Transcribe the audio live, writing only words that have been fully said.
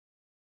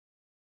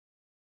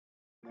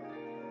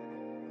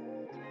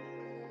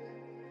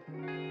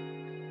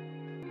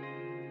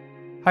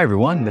Hi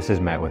everyone, this is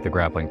Matt with the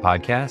Grappling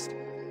Podcast,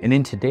 and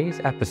in today's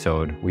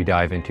episode, we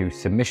dive into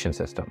submission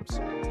systems,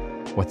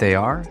 what they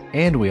are,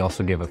 and we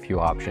also give a few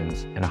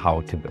options on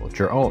how to build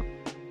your own.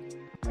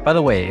 By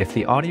the way, if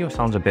the audio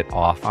sounds a bit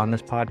off on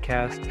this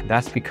podcast,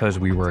 that's because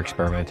we were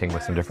experimenting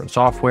with some different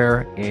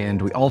software,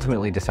 and we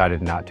ultimately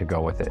decided not to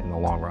go with it in the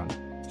long run.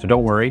 So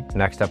don't worry,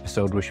 next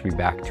episode we should be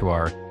back to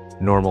our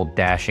normal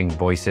dashing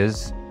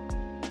voices.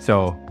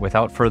 So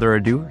without further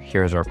ado,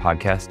 here's our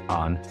podcast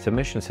on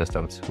submission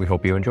systems. We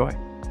hope you enjoy.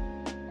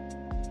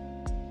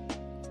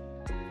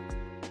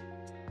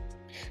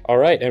 All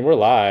right, and we're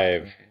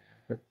live.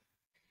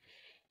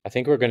 I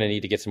think we're going to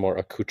need to get some more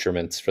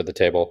accoutrements for the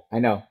table. I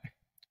know.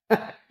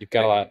 You've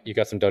got a lot. You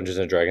got some Dungeons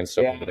and Dragons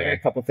stuff over there. A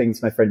couple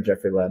things. My friend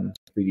Jeffrey Lem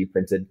 3D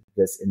printed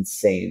this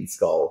insane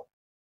skull.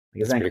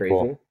 Isn't that crazy?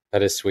 Cool.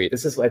 That is sweet.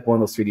 This is like one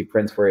of those 3D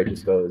prints where it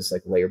just goes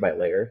like layer by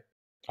layer.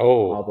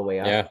 Oh, all the way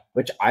up. Yeah.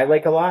 Which I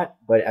like a lot,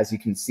 but as you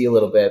can see a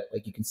little bit,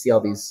 like you can see all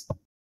these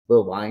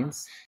little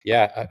lines.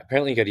 Yeah.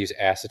 Apparently, you got to use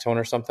acetone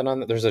or something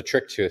on that. There's a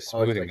trick to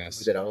smoothing this.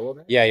 Smooth it out a little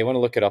bit? Yeah, you want to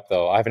look it up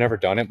though. I've never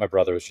done it. My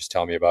brother was just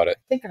telling me about it.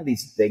 I think on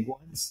these big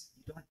ones,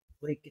 you don't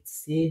really get to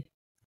see.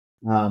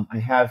 I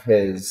have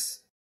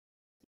his.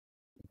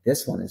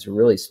 This one is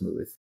really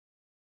smooth.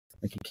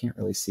 Like you can't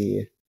really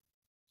see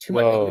too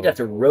much. You'd have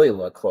to really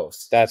look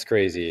close. That's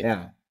crazy.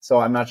 Yeah. So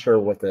I'm not sure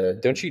what the.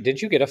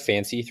 Did you get a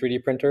fancy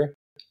 3D printer?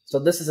 So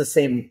this is the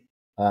same.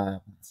 I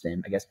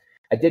guess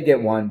I did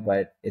get one,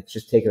 but it's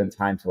just taken the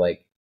time to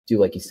like do,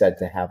 like you said,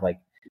 to have like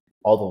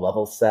all the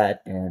levels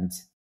set and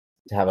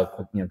to have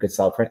a good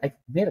solid print. I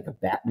made like a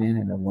Batman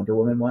and a Wonder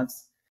Woman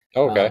once.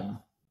 Oh, okay.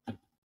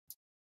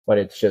 But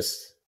it's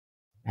just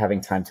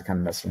having time to kind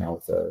of mess around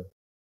with the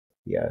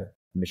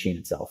machine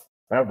itself.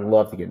 But I would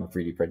love to get into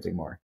 3D printing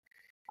more.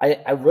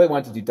 I really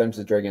wanted to do Dungeons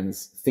and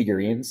Dragons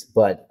figurines,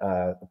 but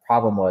the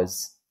problem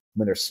was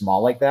when they're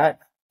small like that,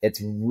 it's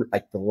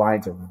like the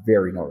lines are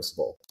very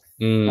noticeable.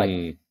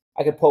 Like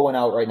I could pull one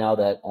out right now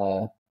that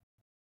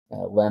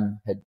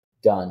Lem had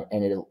done,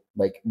 and it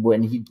like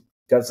when he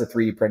does the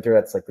 3D printer,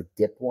 that's like the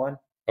dip one.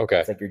 Okay,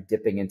 it's like you're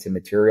dipping into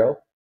material.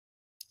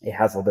 It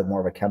has a little bit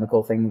more of a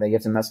chemical thing that you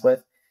have to mess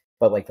with,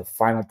 but like the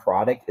final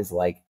product is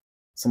like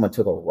someone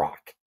took a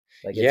rock.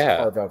 Like it's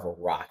carved out of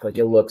a rock. Like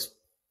it looks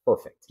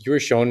perfect. You were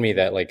showing me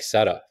that like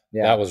setup.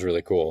 Yeah. That was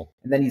really cool.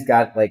 And then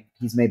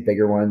he's made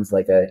bigger ones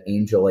like an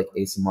angel, like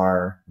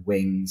ASMR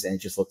wings,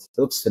 and it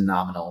looks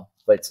phenomenal.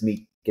 But to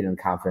me, getting the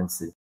confidence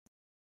to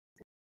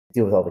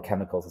deal with all the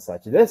chemicals and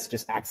such. This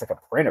just acts like a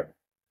printer.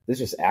 This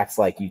just acts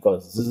like you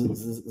go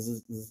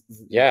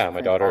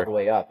my daughter all the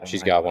way up.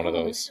 She's got one of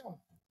those.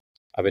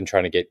 I've been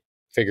trying to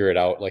figure it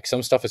out. Like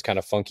some stuff is kind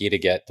of funky to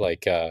get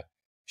like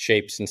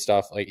shapes and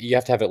stuff. Like you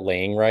have to have it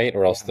laying right,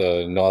 or else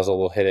the nozzle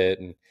will hit it.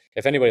 And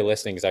if anybody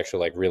listening is actually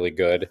like really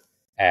good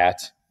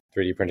at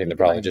 3D printing, they're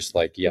probably just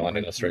like yelling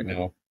at us right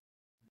now.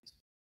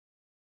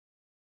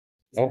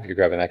 Oh, you're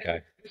grabbing that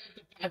guy.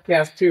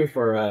 Podcast too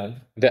for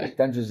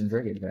Dungeons and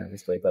Dragons,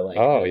 obviously. But like,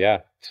 oh yeah.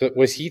 So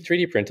was he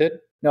 3D printed?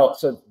 No.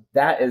 So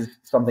that is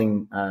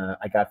something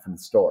I got from the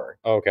store.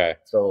 Okay.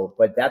 So,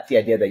 but that's the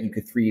idea that you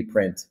could 3D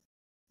print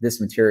this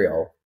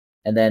material,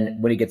 and then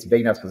when it gets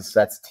big enough, because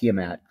that's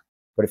Tiamat.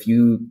 But if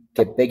you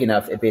get big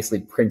enough, it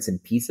basically prints in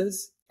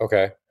pieces.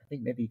 Okay. I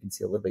think maybe you can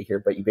see a little bit here,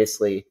 but you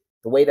basically,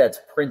 the way that's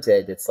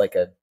printed, it's like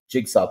a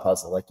jigsaw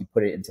puzzle, like you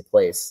put it into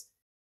place.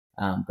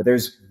 But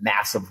there's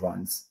massive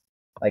ones.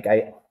 Like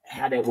I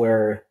had it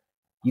where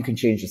you can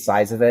change the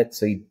size of it.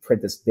 So you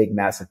print this big,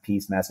 massive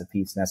piece.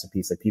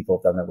 Like people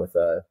have done that with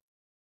a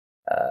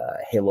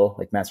Halo,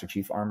 like Master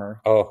Chief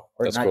armor. Oh,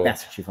 or that's not cool.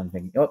 Master Chief, I'm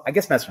thinking. Oh, I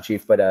guess Master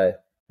Chief, but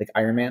like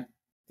Iron Man.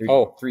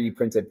 3D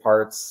printed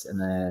parts and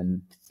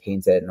then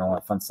paint it and all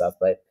that fun stuff.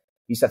 But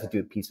you just have to do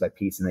it piece by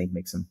piece, and then you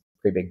make some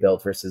pretty big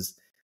build. Versus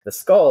the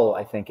skull,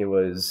 I think it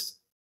was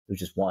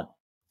just one.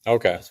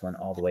 Okay. It just went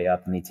all the way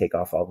up, and they take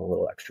off all the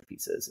little extra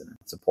pieces and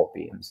support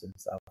beams and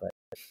stuff. But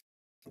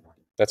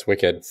that's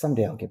wicked.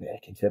 Someday I'll get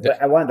back into it. But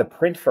I wanted to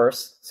print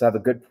first, so I have a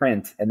good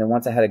print, and then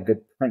once I had a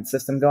good print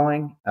system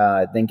going,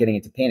 then getting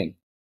into painting.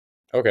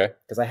 Okay.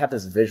 Because I have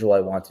this visual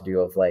I want to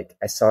do of like,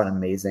 I saw an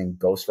amazing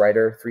Ghost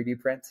Rider 3D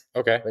print.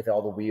 Okay. With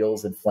all the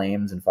wheels and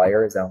flames and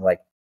fires. And I'm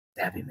like,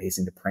 that'd be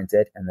amazing to print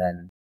it and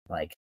then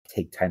like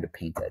take time to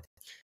paint it.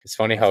 It's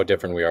funny how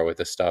different we are with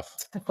this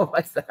stuff.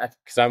 What's that?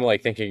 Because I'm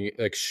like thinking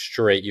like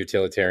straight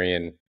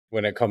utilitarian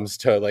when it comes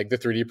to like the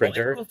 3D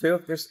printer.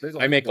 There's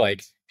I make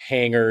like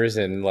hangers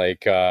and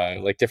like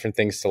different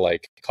things to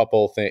like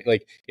couple things,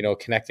 like,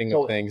 connecting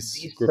of things,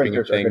 grouping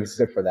of things.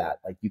 Good for that.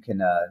 Like you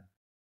can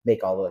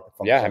make all the like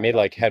the I made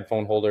like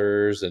headphone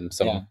holders and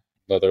some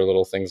other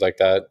little things like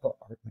that.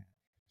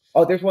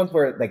 Oh, there's ones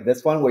where like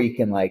this one where you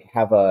can like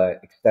have a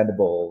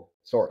extendable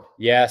sword.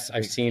 Yes,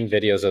 I've seen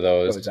videos of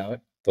those.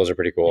 Those are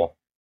pretty cool.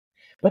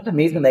 What's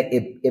amazing that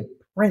it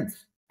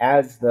prints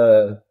as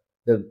the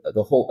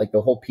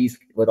whole piece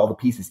with all the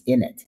pieces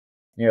in it.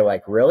 And you're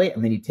like, really?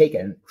 And then you take it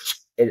and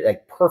it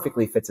like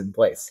perfectly fits in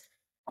place.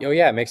 Oh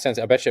yeah, it makes sense.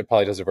 I bet you it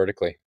probably does it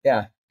vertically.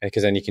 Yeah.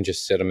 Because then you can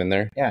just sit them in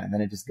there. Yeah, and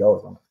then it just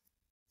goes on.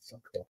 So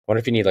cool. What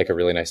if you need like a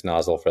really nice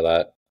nozzle for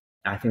that?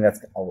 I think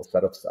that's all the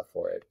setup stuff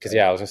for it. Because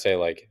I was gonna say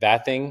like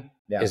that thing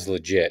is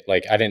legit.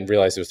 Like I didn't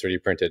realize it was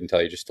 3D printed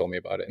until you just told me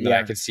about it. And then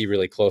I could see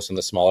really close on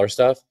the smaller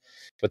stuff,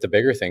 but the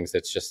bigger things,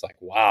 it's just like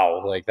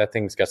wow, like that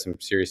thing's got some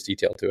serious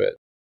detail to it.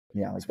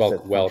 Yeah, like it's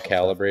well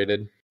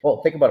calibrated.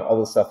 Well, think about all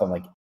the stuff on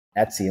like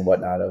Etsy and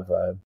whatnot of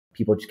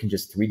people can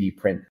just 3D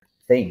print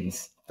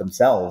things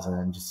themselves and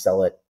then just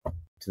sell it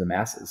to the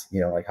masses.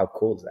 Like how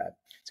cool is that?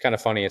 It's kind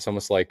of funny. It's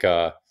almost like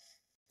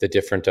the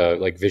different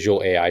like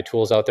visual AI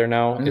tools out there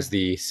now is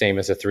the same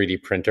as a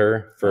 3D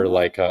printer for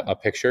like a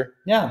picture.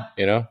 Yeah.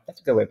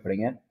 That's a good way of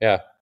putting it. Yeah.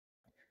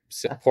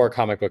 Poor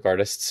comic book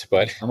artists,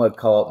 but I'm going to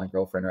call out my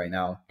girlfriend right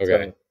now.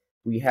 Okay. So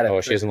we had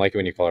she doesn't like it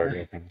when you call her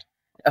girlfriend.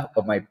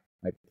 Oh, my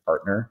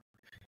partner.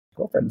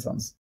 Girlfriend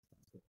sounds.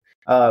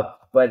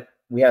 But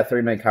we had a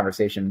 30-minute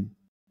conversation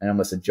and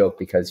almost a joke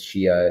because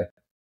she's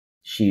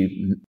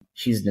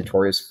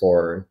notorious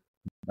for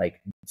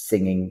like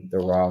singing the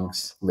wrong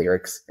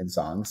lyrics in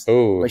songs.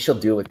 Oh, but she'll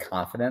do it with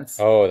confidence.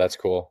 Oh, that's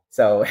cool.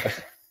 So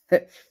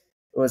it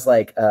was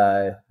like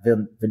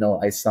Vanilla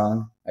Ice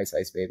song, Ice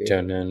Ice Baby.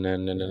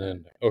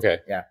 Okay.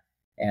 Yeah.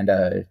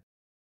 And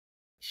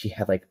she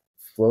had like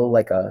flow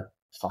like a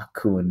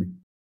hawk-coon.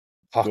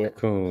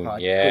 Hawk-coon,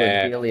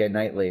 yeah. Daily and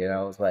nightly. And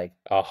I was like,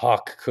 a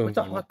hawk-coon. What's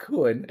a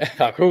hawk-coon?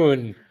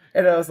 Hawk-coon.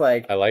 And I was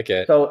like, I like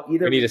it. So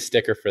either we need a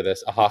sticker for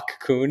this, a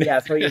hawk-coon. Yeah,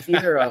 so it's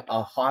either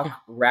a hawk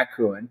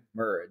raccoon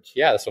merge.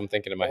 Yeah, that's what I'm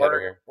thinking in my head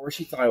here. Or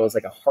she thought it was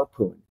like a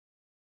harpoon.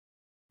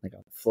 Like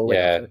a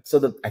flow.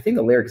 So I think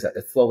the lyrics that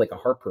it flow like a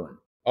harpoon.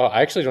 Oh,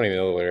 I actually don't even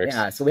know the lyrics.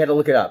 Yeah, so we had to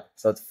look it up.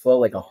 So it's flow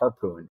like a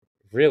harpoon.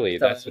 Really?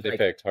 So that's what they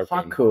picked, harpoon.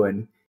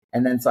 Hawk-coon.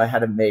 And then so I had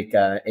to make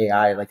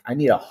AI like I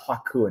need a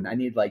hawk-coon. I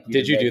need like.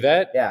 Did you do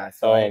that? Yeah.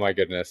 So my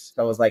goodness.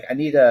 So I was like, I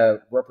need a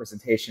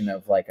representation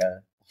of like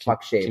a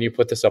hawk shape. Can you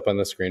put this up on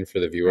the screen for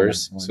the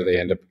viewers so they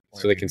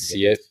can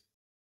see it?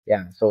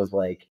 Yeah. So it was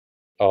like.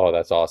 Oh,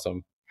 that's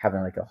awesome.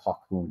 Having like a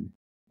hawk-coon.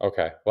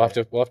 Okay, we'll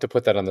have to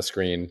put that on the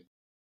screen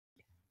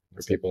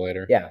for people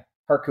later. Yeah,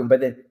 hawk-coon. But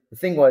the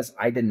thing was,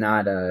 I did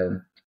not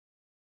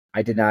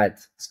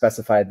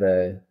specify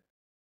the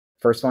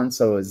first one,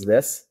 so it was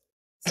this.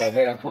 So I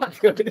made a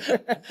hawk-coon.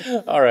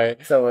 All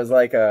right. So it was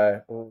like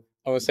I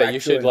would say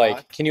you should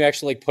like. Can you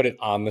actually put it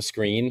on the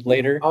screen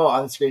later? Oh,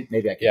 on the screen,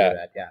 maybe I can do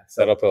that. Yeah,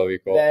 so that'll probably be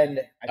cool.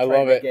 Then I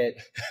love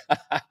it.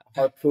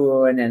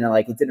 Harpoon, and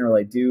like it didn't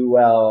really do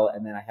well,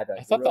 and then I had to.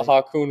 I thought the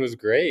hawk-coon was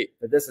great,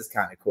 but this is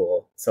kind of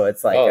cool. So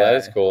it's like that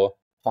is cool.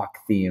 Hawk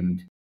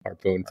themed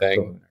harpoon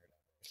thing.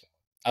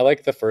 I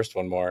like the first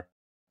one more.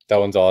 That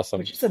one's awesome.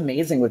 Which is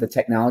amazing with the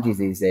technologies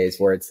these days,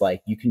 where it's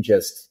like you can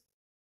just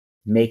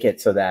make it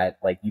so that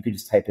like you can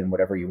just type in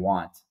whatever you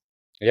want.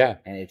 Yeah,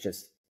 and it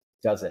just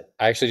does it.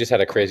 I actually just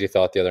had a crazy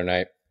thought the other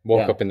night.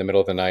 Woke up in the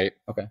middle of the night.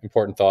 Okay.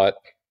 Important thought.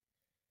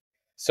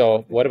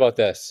 So what about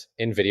this?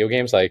 In video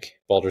games like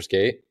Baldur's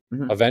Gate,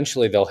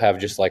 eventually they'll have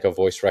just like a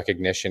voice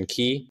recognition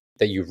key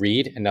that you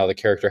read, and now the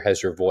character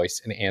has your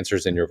voice and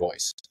answers in your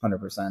voice.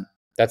 100%.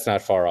 That's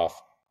not far off.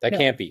 That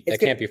can't be.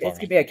 That can't be far off. It's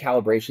going to be a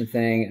calibration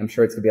thing. I'm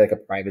sure it's going to be like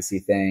a privacy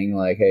thing.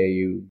 Like, hey,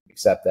 you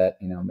accept that,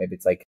 maybe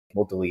it's like,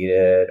 we'll delete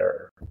it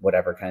or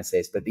whatever kind of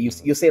says. But you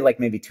say like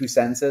maybe 2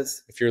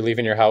 sentences. If you're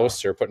leaving your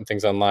house or putting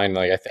things online,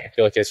 like I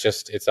feel like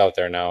it's out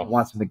there now.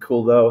 Want something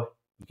cool though?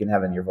 You can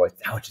have it in your voice.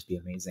 That would just be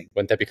amazing.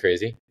 Wouldn't that be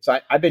crazy? So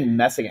I've been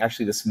messing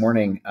actually this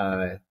morning.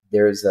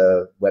 There's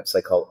a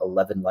website called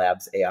 11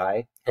 Labs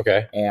AI.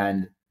 Okay.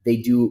 And they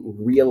do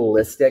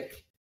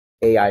realistic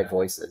AI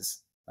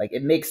voices. Like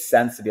it makes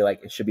sense to be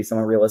like, it should be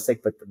somewhat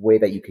realistic, but the way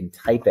that you can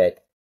type it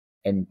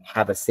and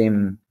have the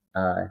same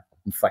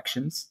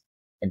inflections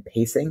and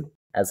pacing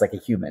as like a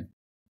human.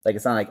 Like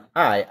it's not like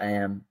I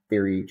am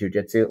theory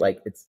jujitsu. Like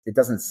it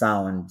doesn't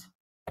sound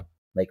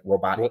like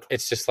robotic. Well,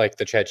 it's just like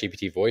the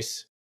ChatGPT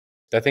voice.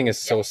 That thing is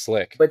so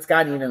slick. But it's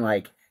gotten even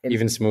like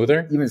even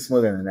smoother? Even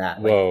smoother than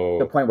that. Like, whoa.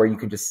 To the point where you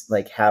can just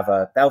like have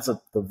that was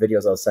the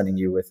videos I was sending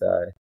you with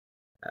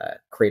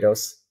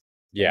Kratos.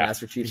 Yeah.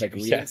 Master Chief like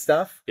reading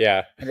stuff.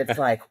 Yeah. And it's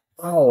like,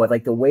 oh,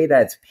 like the way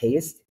that it's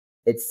paced,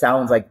 it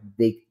sounds like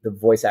the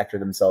voice actor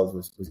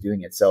themselves was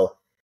doing it. So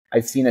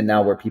I've seen it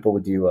now where people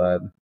would do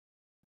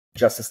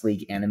Justice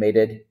League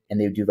animated and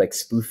they would do like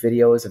spoof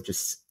videos of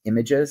just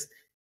images,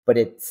 but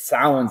it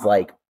sounds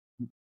like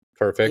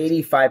perfect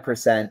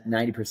 85%,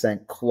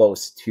 90%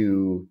 close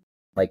to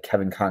like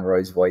Kevin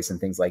Conroy's voice and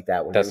things like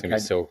that. That's gonna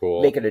be so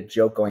cool. Make it a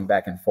joke going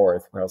back and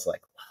forth where I was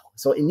like, wow.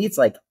 So it needs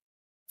like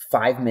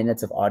 5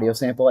 minutes of audio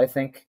sample, I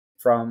think,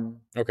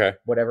 from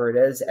whatever it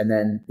is. And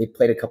then they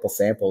played a couple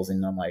samples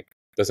and I'm like,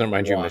 doesn't it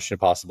remind you of Mission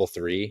Impossible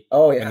 3?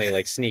 Oh, yeah. When they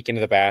like sneak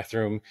into the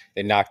bathroom,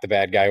 they knock the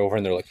bad guy over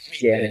and they're like,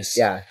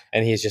 yeah.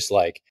 And he's just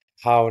like,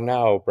 how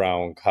now,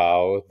 brown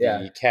cow?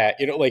 The cat,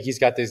 like he's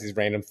got these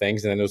random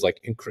things. And then it was like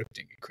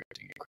encrypting.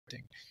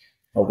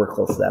 Oh, we're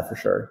close to that for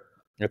sure.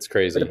 That's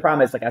crazy. But the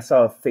problem is, like, I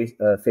saw a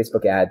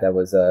Facebook ad that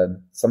was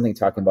something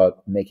talking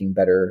about making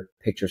better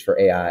pictures for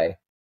AI.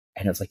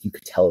 And it was like, you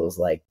could tell it was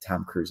like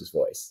Tom Cruise's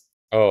voice.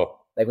 Oh.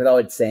 Like without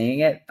it saying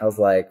it, I was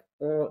like,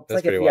 oh, it's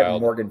like if you had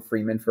Morgan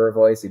Freeman for a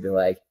voice, you'd be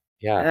like,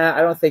 Yeah.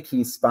 I don't think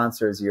he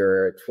sponsors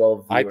your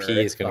 12 IP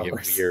is going to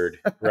get weird,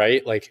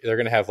 right? Like they're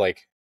going to have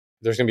like,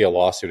 there's going to be a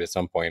lawsuit at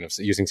some point of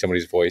using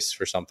somebody's voice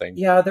for something.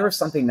 Yeah, there was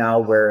something now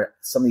where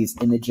some of these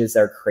images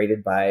that are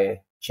created by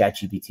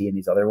ChatGPT and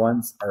these other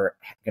ones are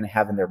going to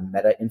have in their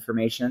meta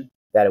information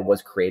that it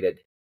was created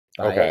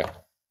by Okay. it.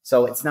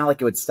 So it's not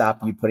like it would stop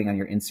you putting on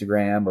your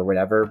Instagram or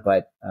whatever,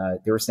 but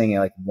they were saying in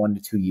like 1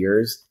 to 2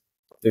 years,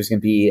 there's going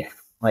to be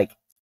like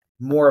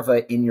more of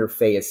a in your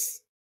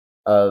face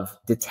of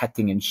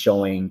detecting and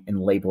showing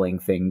and labeling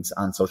things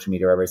on social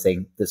media, wherever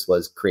saying this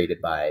was created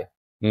by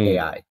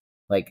AI,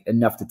 like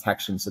enough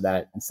detection so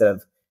that instead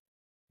of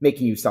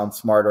making you sound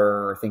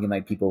smarter or thinking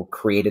like people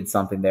created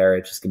something there,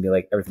 it's just gonna be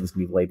like everything's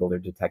gonna be labeled or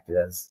detected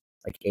as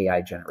like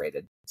AI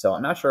generated. So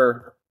I'm not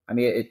sure. I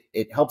mean,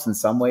 it helps in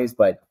some ways,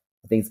 but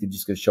I think it's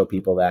just gonna show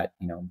people that,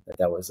 you know,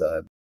 that was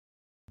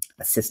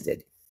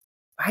assisted.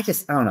 I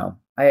don't know.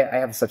 I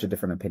have such a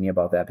different opinion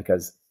about that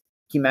because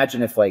can you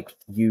imagine if like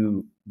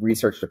you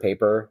researched a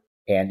paper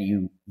and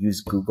you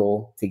use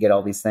Google to get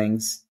all these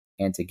things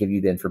and to give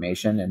you the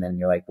information, and then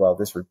you're like, well,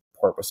 this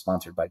report was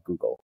sponsored by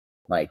Google.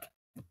 Like,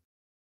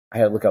 I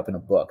had to look up in a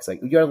book. It's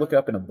like, you got to look it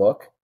up in a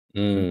book.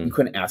 You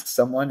couldn't ask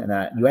someone, and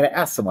you had to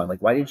ask someone,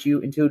 like, why didn't you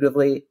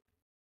intuitively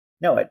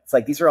know it? It's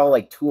like, these are all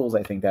like tools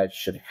I think that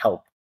should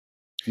help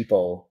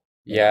people.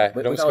 Yeah.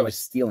 Without like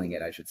stealing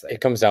it, I should say.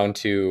 It comes down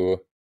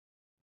to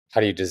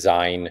how do you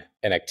design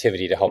an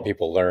activity to help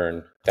people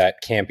learn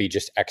that can't be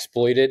just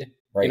exploited,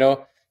 Right. you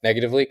know,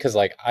 negatively? Because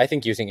like, I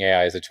think using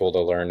AI as a tool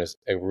to learn is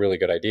a really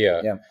good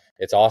idea. Yeah.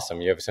 It's awesome.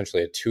 You have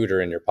essentially a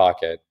tutor in your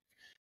pocket.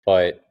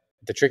 But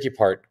the tricky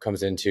part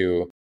comes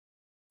into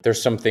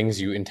there's some things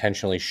you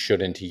intentionally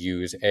shouldn't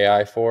use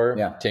AI for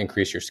to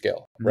increase your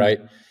skill, right?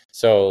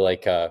 So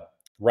like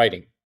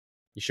writing.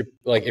 You should,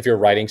 like, if you're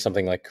writing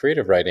something like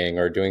creative writing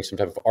or doing some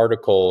type of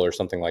article or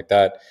something like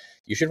that,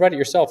 you should write it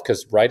yourself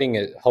because writing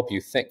it help you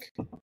think.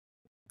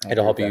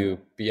 It'll help you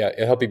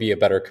be a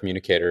better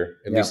communicator,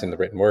 at least in the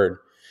written word.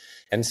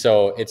 And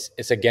so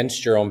it's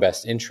against your own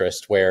best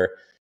interest, where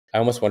I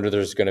almost wonder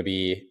there's going to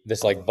be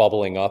this like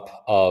bubbling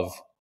up of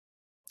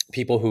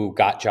people who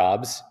got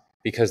jobs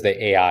because they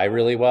AI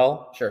really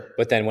well. Sure.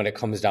 But then when it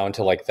comes down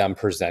to like them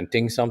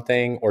presenting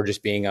something or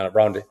just being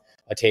around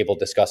a table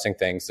discussing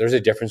things, there's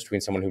a difference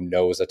between someone who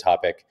knows a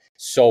topic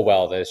so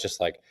well that it's just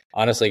like,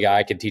 honestly, guy,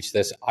 I could teach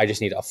this. I just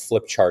need a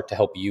flip chart to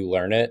help you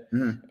learn it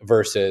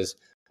versus,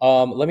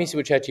 let me see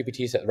what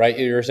ChatGPT said, right?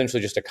 You're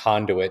essentially just a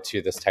conduit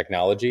to this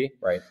technology.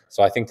 Right.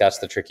 So I think that's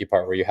the tricky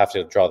part where you have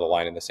to draw the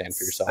line in the sand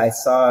for yourself. I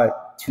saw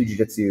 2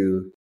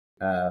 jiu-jitsu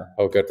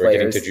oh, good. We're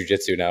getting to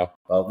jiu-jitsu now.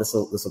 Well, this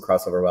will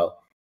cross over well.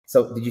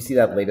 So did you see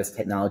that latest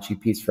technology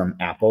piece from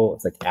Apple?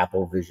 It's like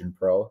Apple Vision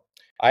Pro.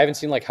 I haven't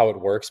seen like how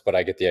it works, but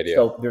I get the idea.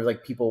 So there's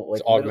like people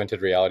like it's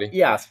augmented reality.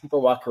 Yeah, so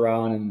people walk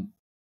around and,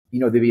 you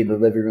know, they'd be in the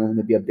living room,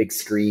 there'd be a big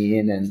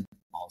screen and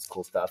all this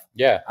cool stuff.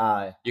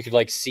 Yeah. You could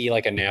like see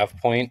like a nav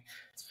point.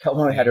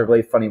 Someone had a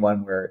really funny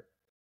one where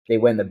they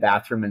went in the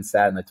bathroom and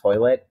sat in the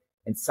toilet,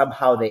 and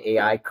somehow the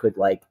AI could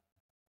like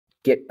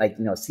get like,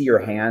 you know, see your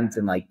hands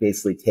and like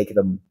basically take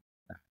them,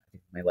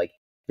 like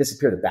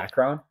disappear the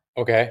background.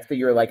 Okay. So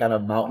you're like on a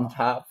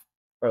mountaintop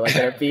or like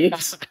at a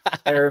beach.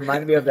 And it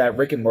reminded me of that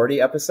Rick and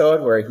Morty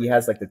episode where he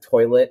has like the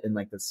toilet and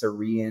like the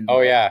serene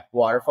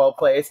waterfall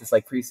place. It's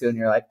like pretty soon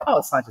you're like, oh,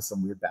 it's not just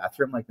some weird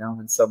bathroom. Like now I'm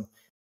in some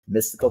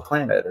mystical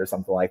planet or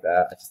something like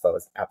that. I just thought it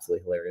was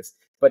absolutely hilarious.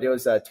 But it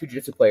was 2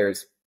 jiu-jitsu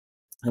players,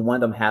 and one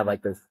of them had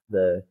like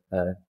the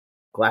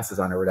glasses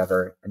on or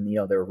whatever, and you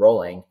know they were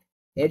rolling.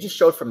 And it just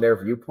showed from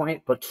their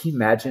viewpoint. But can you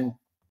imagine?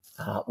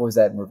 What was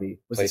that movie?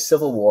 Was it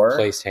Civil War?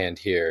 Place hand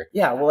here.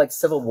 Yeah, well, like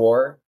Civil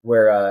War,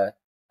 where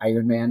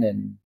Iron Man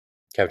and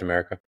Captain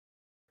America.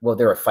 Well,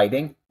 they were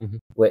fighting,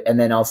 and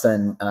then all of a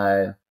sudden,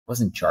 it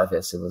wasn't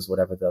Jarvis. It was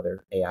whatever the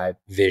other AI.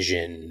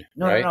 Vision.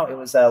 No, right? no, it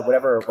was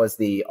whatever it was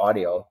the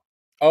audio.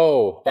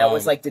 Oh, that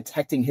was like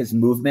detecting his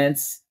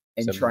movements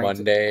and trying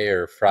Monday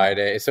or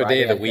Friday. So Friday,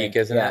 day of the week,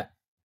 isn't it?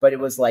 But it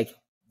was like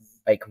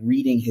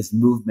reading his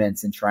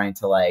movements and trying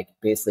to like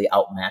basically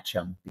outmatch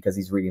him because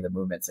he's reading the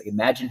movements. Like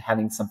imagine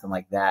having something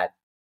like that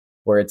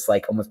where it's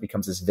like almost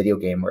becomes this video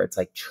game where it's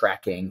like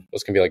tracking.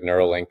 Those can be like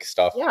Neuralink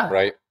stuff,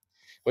 right?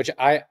 Which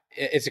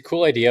it's a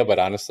cool idea, but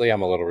honestly,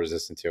 I'm a little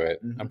resistant to it.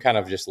 I'm kind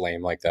of just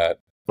lame like that.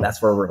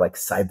 That's where we're like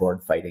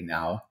cyborg fighting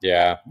now.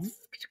 Yeah.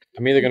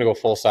 I'm either going to go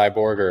full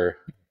cyborg or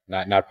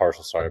not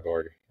partial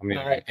cyborg. I mean,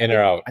 in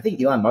or out. I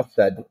think Elon Musk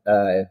said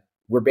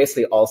we're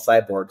basically all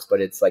cyborgs,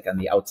 but it's like on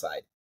the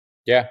outside.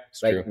 Yeah,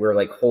 it's like true. We're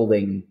like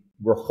holding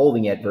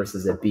it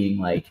versus it being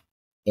like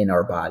in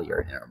our body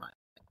or in our mind.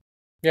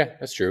 Yeah,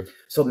 that's true.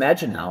 So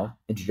imagine now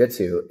in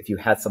jiu-jitsu, if you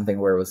had something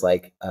where it was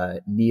like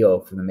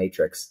Neo from the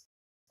Matrix,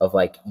 of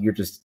like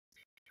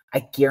I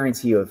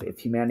guarantee you, if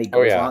humanity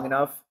goes long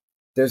enough,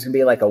 there's gonna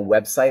be like a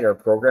website or a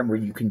program where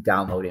you can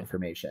download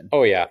information.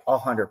 Oh yeah,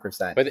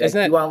 100%. But isn't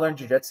that, you want to learn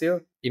jiu-jitsu?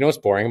 You know what's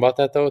boring about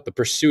that though? The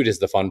pursuit is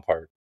the fun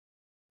part.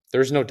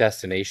 There's no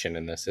destination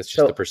in this. It's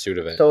just the pursuit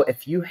of it. So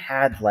if you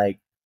had like.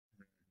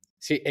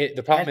 See,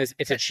 the problem is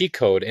it's a cheat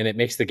code and it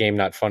makes the game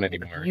not fun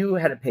anymore. You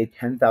had to pay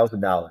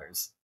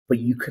 $10,000 but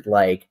you could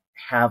like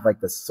have like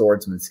the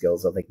swordsman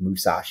skills of like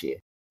Musashi,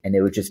 and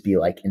it would just be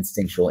like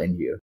instinctual in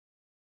you.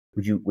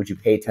 Would you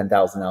pay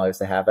 $10,000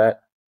 to have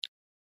that?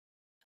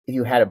 If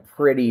you had a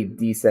pretty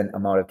decent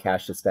amount of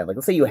cash to spend, like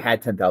let's say you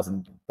had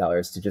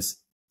 $10,000 to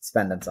just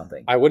spend on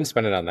something, I wouldn't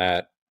spend it on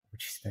that.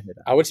 would you spend it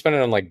on? I would spend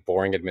it on like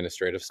boring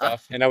administrative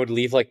stuff, and I would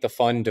leave like the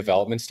fun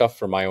development stuff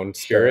for my own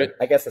spirit. Sure.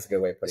 I guess that's a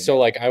good way of putting it. So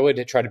like I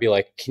would try to be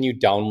like, can you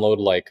download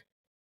like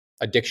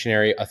a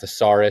dictionary, a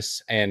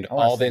thesaurus, and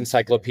all the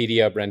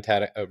Encyclopedia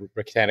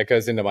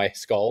Britannicas into my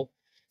skull?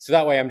 So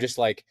that way I'm just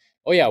like,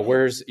 oh yeah,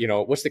 where's,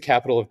 what's the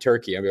capital of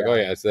Turkey? I'm like, oh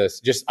yeah, it's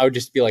this. I would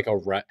just be like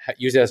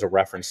use it as a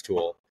reference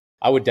tool.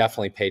 I would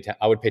definitely pay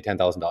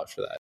 $10,000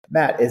 for that.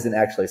 Matt isn't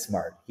actually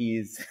smart.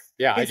 He's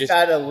got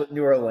a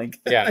Neuralink.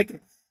 Yeah.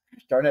 Like,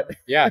 darn it.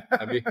 Yeah,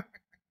 I'd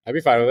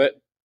be fine with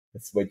it.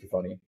 That's way too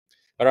funny.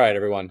 All right,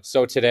 everyone.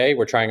 So today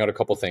we're trying out a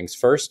couple things.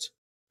 First,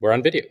 we're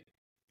on video.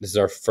 This is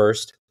our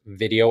first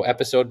video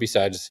episode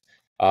besides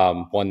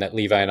one that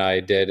Levi and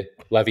I did.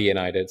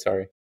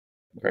 Sorry,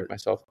 correct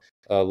myself.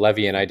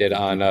 Levi and I did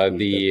on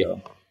we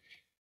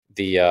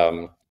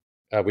did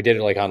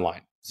it like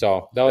online.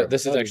 So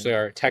this is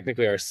actually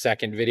technically our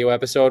second video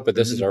episode, but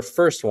this is our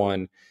first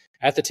one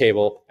at the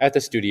table, at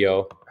the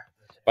studio.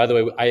 By the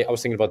way, I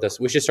was thinking about this.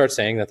 We should start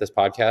saying that this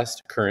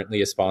podcast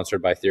currently is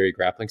sponsored by Theory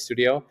Grappling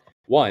Studio.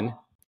 1,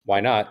 why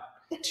not?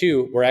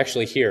 2, we're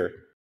actually here.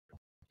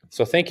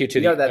 So thank you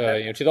to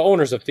to the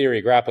owners of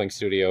Theory Grappling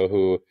Studio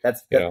who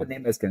that's the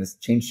name that's going to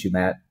change to,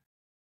 Matt.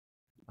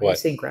 Why are you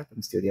saying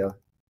Grappling Studio?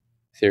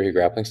 Theory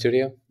Grappling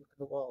Studio?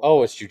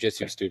 Oh, it's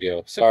Jiu-Jitsu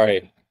Studio.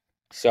 Sorry.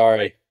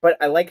 But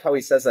I like how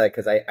he says that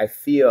because I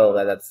feel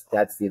that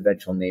that's the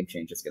eventual name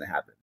change that's going to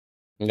happen.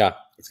 Yeah.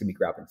 It's going to be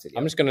Grappling Studio.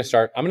 I'm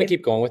going to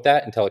keep going with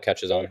that until it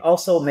catches on. It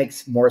also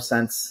makes more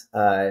sense.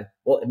 It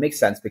makes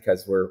sense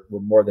because we're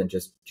more than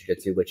just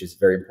jiu-jitsu, which is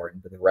very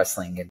important, but the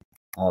wrestling and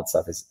all that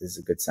stuff is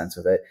a good sense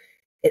of it.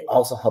 It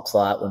also helps a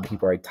lot when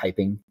people are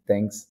typing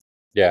things.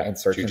 Yeah. And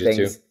searching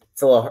jiu-jitsu. things.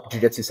 It's a little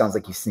jiu-jitsu sounds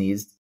like you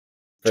sneezed.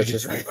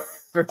 Versus,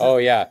 oh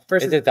yeah.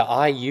 Is it the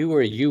IU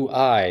or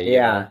UI?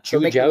 Yeah.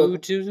 It makes it a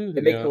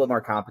little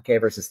more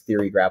complicated versus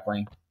theory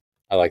grappling.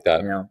 I like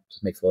that.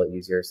 Just makes it a little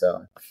easier.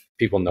 So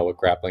people know what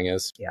grappling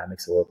is. Yeah, it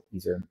makes it a little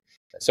easier.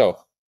 So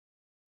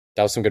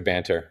that was some good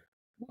banter.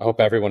 I hope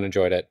everyone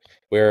enjoyed it.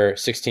 We're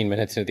 16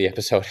 minutes into the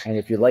episode. And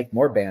if you'd like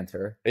more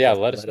banter, let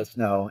us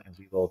know, and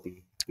we will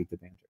be the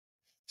banter.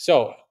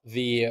 So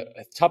the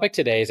topic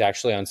today is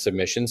actually on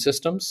submission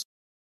systems.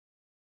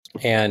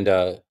 And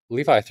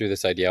Levi threw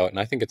this idea out, and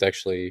I think it's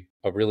actually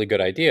a really good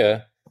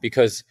idea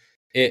because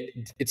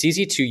it's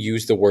easy to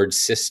use the word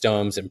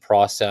systems and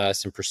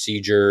process and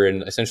procedure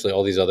and essentially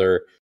all these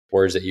other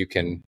words that you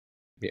can,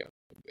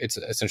 it's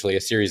essentially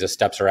a series of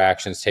steps or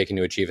actions taken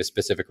to achieve a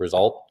specific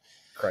result.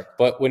 Correct.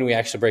 But when we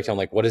actually break down,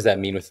 like, what does that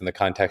mean within the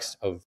context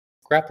of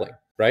grappling,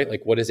 right?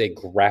 Like, what is a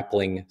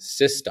grappling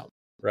system,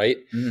 right?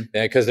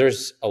 Because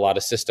there's a lot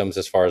of systems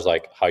as far as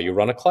like how you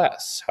run a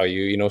class, how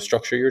you,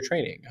 structure your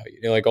training, how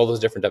you, like all those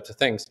different types of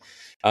things.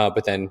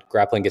 But then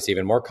grappling gets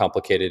even more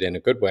complicated in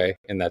a good way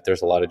in that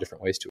there's a lot of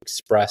different ways to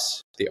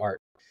express the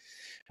art.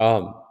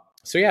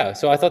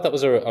 So I thought that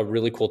was a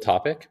really cool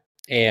topic.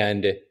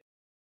 And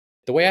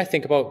the way I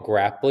think about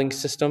grappling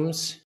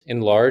systems in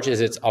large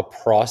is it's a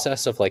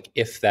process of like,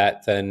 if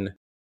that, then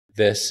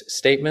this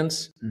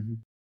statements.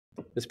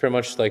 It's pretty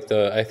much like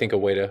I think a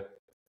way to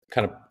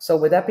kind of. So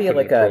would that be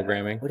like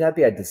programming? Would that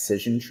be a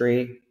decision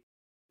tree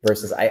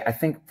versus, I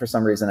think for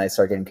some reason I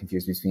start getting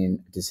confused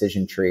between a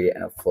decision tree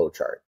and a flow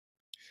chart.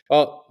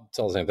 Well, it's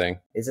all the same thing.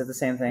 Is it the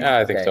same thing? Yeah,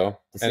 I think so.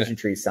 Decision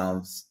tree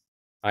sounds.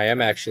 I am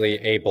actually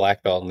a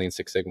black belt in Lean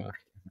Six Sigma.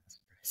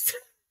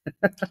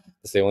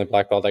 It's the only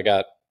black belt I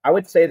got. I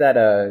would say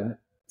that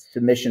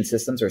submission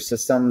systems or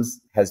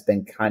systems has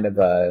been kind of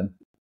a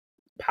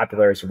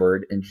popular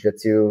word in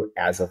jiu-jitsu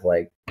as of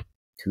like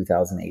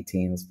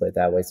 2018, let's put it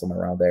that way, somewhere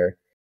around there,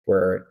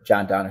 where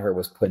John Danaher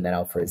was putting that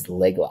out for his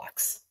leg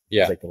locks.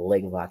 Yeah. It's like the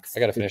leg locks.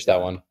 I got to finish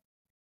that one.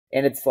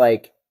 And it's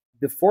like,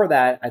 before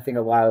that, I think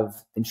a lot of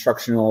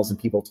instructionals and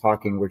people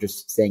talking were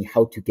just saying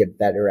how to get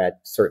better at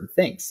certain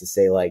things. To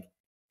say like,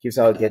 here's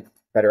how to get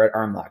better at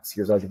arm locks.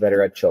 Here's how to get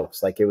better at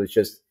chokes. Like it was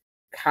just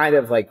kind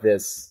of like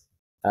this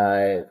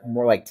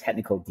more like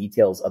technical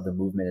details of the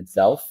movement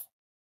itself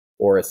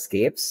or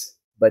escapes.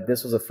 But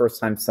this was the first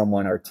time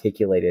someone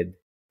articulated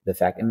the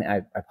fact, and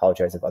I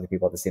apologize if other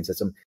people have the same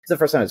system. It's the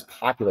first time it was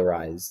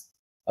popularized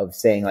of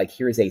saying like,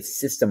 here is a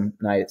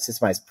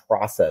systemized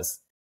process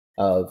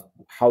of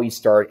how you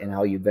start and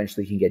how you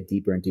eventually can get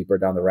deeper and deeper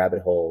down the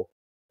rabbit hole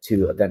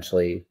to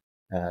eventually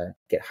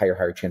get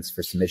higher chances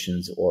for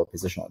submissions or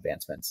positional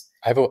advancements.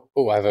 I have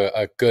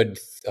a good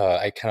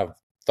kind of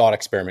thought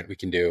experiment we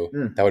can do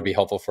that would be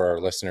helpful for our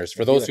listeners,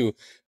 for those who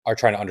are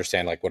trying to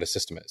understand like what a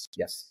system is.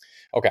 Yes.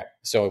 Okay.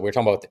 So we're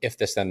talking about the if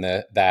this, then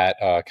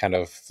that kind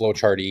of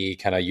flowchart-y,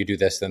 kind of you do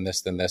this, then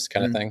this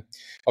kind of thing.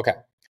 Okay.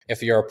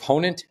 If your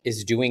opponent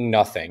is doing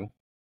nothing,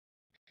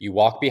 you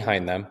walk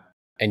behind them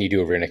and you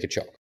do a rear naked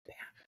choke.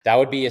 That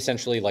would be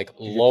essentially like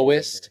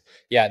lowest.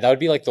 Yeah, that would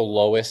be like the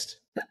lowest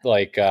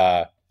like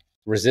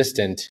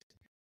resistance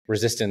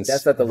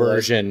That's not the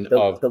version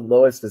lowest. of The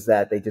lowest is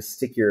that they just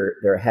stick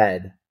their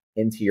head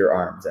into your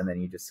arms and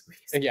then you just squeeze.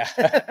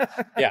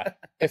 yeah.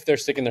 If they're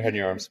sticking their head in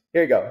your arms.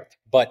 Here you go.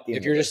 But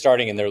if you're just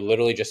starting and they're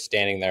literally just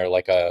standing there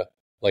like an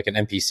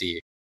NPC,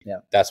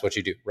 that's what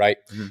you do, right?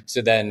 Mm-hmm.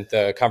 So then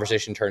the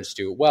conversation turns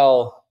to,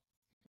 well,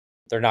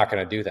 they're not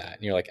going to do that.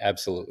 And you're like,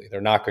 absolutely,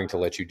 they're not going to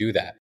let you do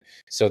that.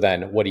 So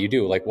then what do you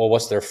do? Like, well,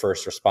 what's their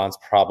first response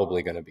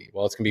probably going to be?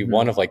 Well, it's going to be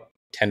one of like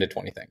 10 to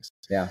 20 things.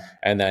 Yeah.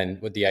 And then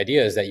what the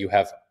idea is that you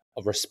have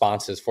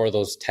responses for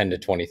those 10 to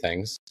 20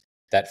 things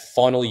that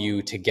funnel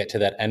you to get to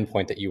that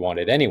endpoint that you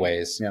wanted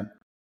anyways. Yeah.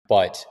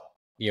 But,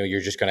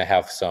 you're just going to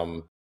have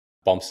some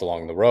bumps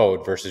along the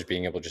road versus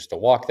being able just to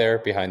walk there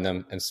behind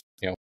them and,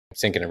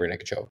 sink in a rear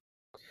naked choke.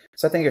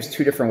 So I think there's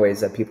two different ways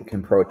that people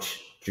can approach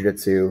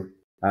jiu-jitsu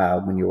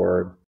when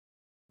you're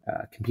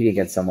competing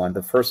against someone.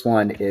 The first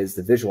one is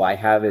the visual I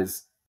have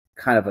is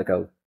kind of like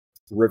a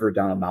river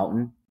down a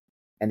mountain.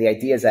 And the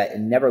idea is that it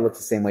never looks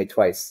the same way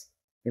twice.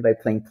 Anybody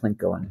playing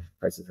Plinko and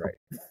Price is Right?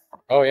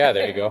 Oh, yeah,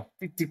 there you go.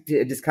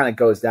 It just kind of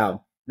goes down.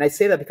 And I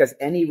say that because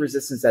any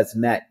resistance that's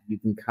met, you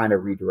can kind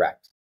of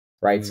redirect,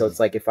 right? So it's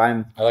like if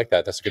I like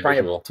that. That's a good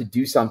visual. To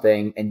do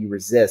something and you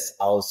resist,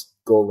 I'll just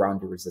go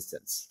around your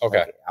resistance. Okay.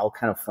 Like, I'll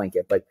kind of flank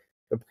it. But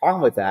the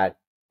problem with that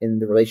in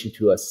the relation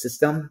to a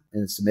system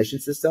and a submission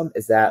system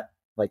is that,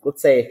 like,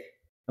 let's say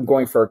I'm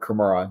going for a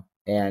Kimura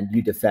and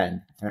you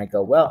defend, and I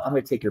go, well, I'm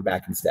going to take your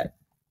back instead.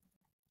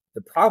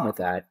 The problem with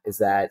that is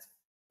that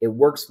it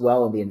works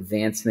well in the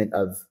advancement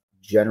of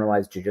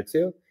generalized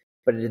jiu-jitsu,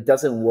 but it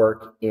doesn't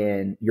work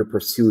in your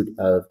pursuit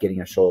of getting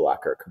a shoulder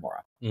lock or a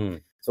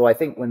Kimura. So I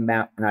think when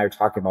Matt and I are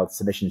talking about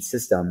submission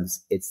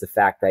systems, it's the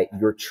fact that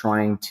you're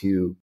trying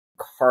to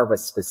carve a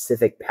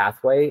specific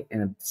pathway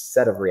and a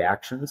set of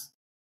reactions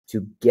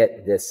to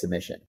get this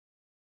submission.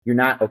 You're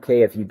not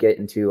okay if you get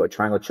into a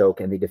triangle choke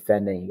and they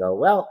defend and you go,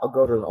 well, I'll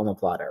go to the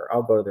omoplata or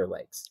I'll go to their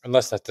legs.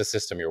 Unless that's the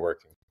system you're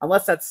working.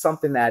 Unless that's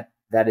something that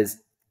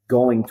is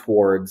going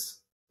towards,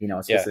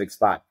 a specific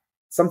spot.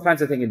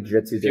 Sometimes I think in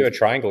jiu-jitsu, if you have a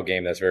triangle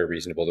game, that's very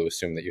reasonable to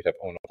assume that you'd have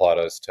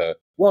omoplatas to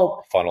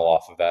funnel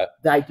off of that.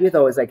 The idea,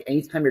 though, is like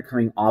anytime you're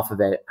coming off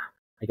of it,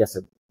 I guess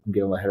I'm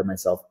getting a little ahead of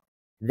myself.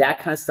 That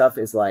kind of stuff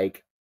is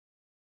like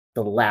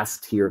the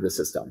last tier of the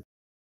system.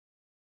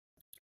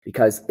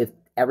 Because if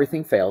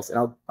everything fails,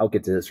 and I'll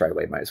get to this right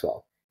away, might as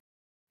well.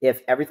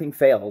 If everything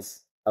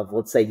fails of,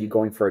 let's say, you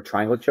going for a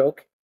triangle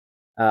choke,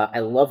 I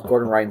love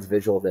Gordon Ryan's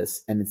visual of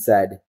this, and it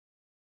said,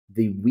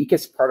 the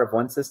weakest part of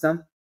one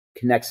system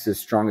connects to the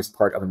strongest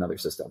part of another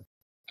system.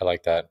 I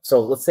like that.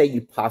 So let's say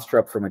you posture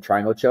up from a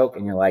triangle choke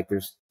and you're like,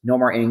 there's no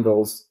more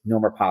angles, no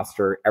more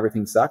posture,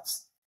 everything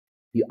sucks.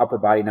 The upper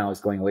body now is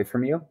going away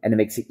from you, and it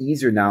makes it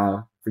easier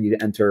now for you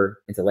to enter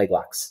into leg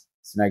locks.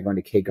 So now you're going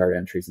to K-guard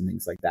entries and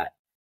things like that.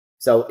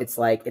 So it's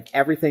like if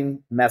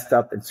everything messed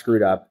up and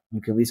screwed up,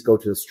 you can at least go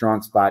to the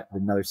strong spot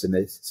with another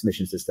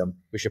submission system.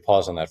 We should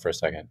pause on that for a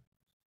second.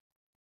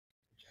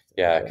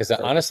 Yeah, because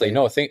honestly,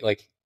 no, think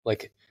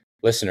like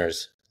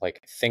listeners,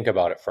 like think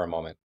about it for a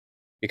moment.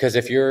 Because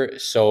if you're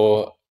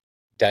so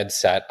dead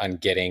set on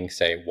getting,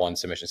 say, one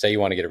submission, say you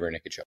want to get a rear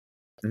naked choke,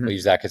 we'll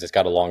use that because it's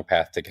got a long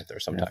path to get there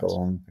sometimes.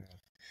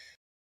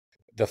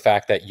 The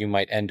fact that you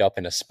might end up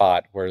in a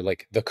spot where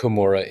like the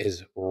Kimura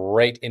is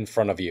right in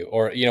front of you,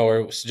 or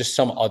or just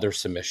some other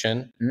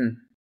submission.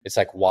 It's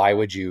like, why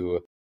would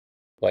you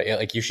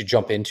like you should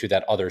jump into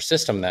that other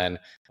system then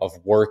of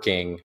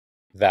working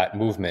that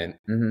movement,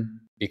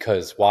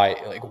 because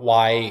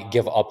why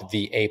give up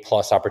the A+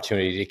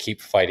 opportunity to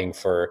keep fighting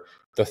for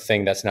the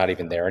thing that's not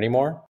even there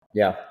anymore?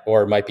 Yeah.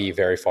 Or it might be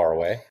very far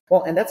away.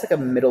 Well, and that's like a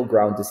middle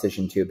ground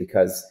decision too,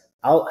 because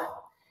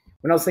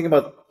when I was thinking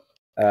about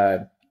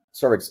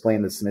sort of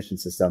explain the submission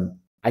system,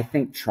 I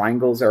think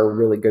triangles are a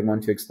really good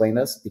one to explain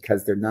this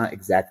because they're not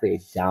exactly a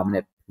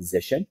dominant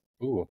position.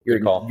 Ooh,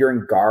 you're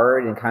in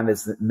guard and kind of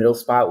this middle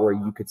spot where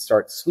you could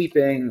start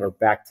sweeping or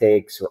back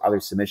takes or other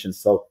submissions.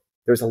 So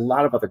there's a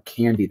lot of other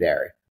candy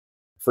there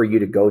for you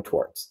to go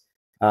towards.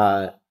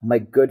 My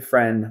good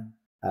friend,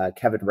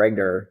 Kevin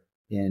Regner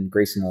in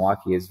Grayson,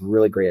 Milwaukee is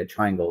really great at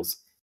triangles.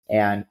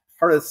 And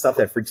part of the stuff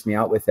that freaks me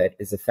out with it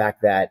is the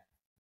fact that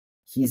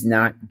he's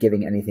not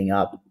giving anything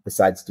up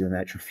besides doing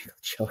that triangle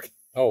choke.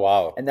 Oh,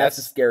 wow. And that's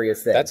the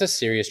scariest thing. That's a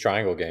serious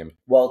triangle game.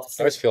 Well,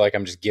 I always feel like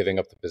I'm just giving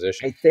up the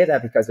position. I say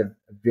that because a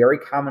very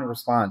common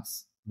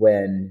response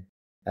when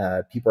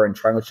people are in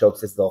triangle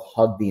chokes is they'll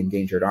hug the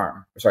endangered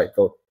arm. Sorry,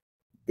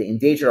 the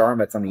endangered arm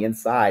that's on the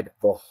inside,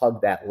 they'll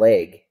hug that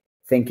leg,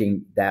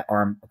 thinking that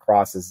arm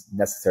across is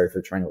necessary for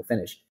the triangle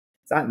finish.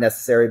 It's not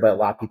necessary, but a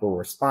lot of people will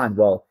respond.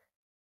 Well,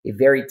 a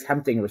very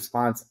tempting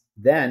response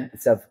then,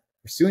 instead of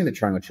pursuing the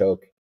triangle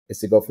choke, is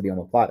to go for the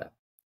omoplata.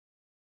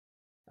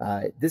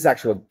 This is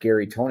actually what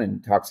Gary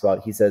Tonin talks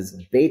about. He says,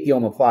 bait the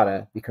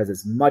omoplata because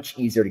it's much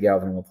easier to get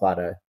out of an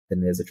omoplata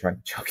than it is a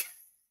triangle choke.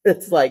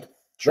 It's like,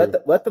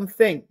 let them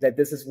think that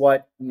this is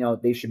what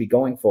they should be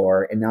going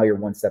for, and now you're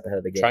one step ahead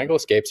of the game. Triangle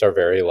escapes are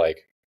very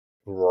like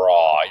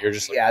raw. You're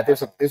just like,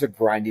 there's a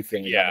grindy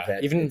thing. Yeah,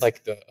 even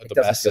like the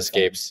best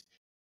escapes.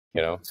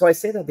 you know? So I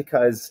say that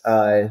because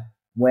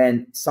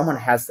when someone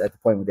has at the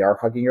point where they are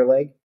hugging your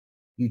leg,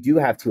 you do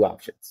have two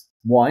options.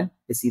 One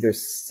is either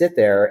sit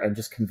there and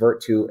just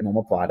convert to an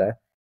omoplata.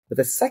 But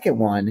the second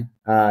one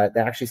that I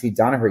actually see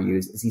Danaher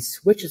use is he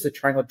switches the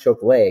triangle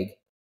choke leg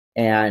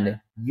and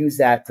use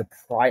that to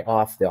pry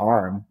off the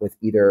arm with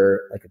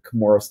either like a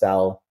Kimura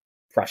style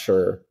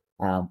pressure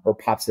or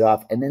pops it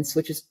off and then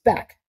switches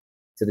back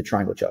to the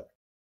triangle choke.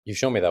 You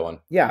show me that one.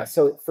 Yeah.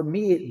 So for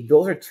me,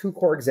 those are two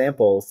core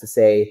examples to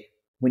say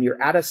when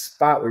you're at a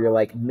spot where you're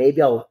like,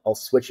 maybe I'll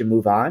switch and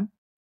move on,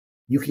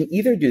 you can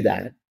either do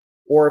that.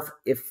 Or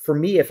if for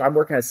me, if I'm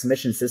working on a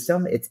submission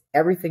system, it's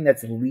everything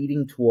that's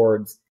leading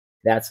towards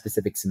that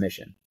specific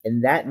submission.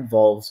 And that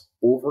involves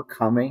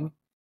overcoming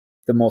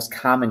the most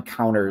common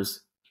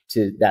counters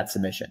to that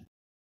submission.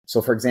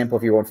 So for example,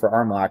 if you're going for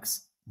arm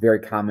locks, very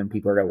common,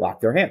 people are going to lock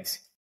their hands,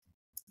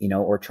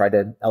 or try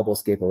to elbow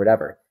escape or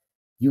whatever.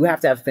 You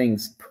have to have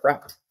things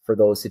prepped for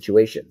those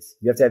situations.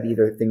 You have to have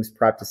either things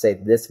prepped to say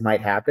this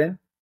might happen.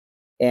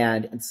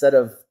 And instead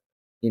of,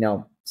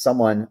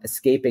 someone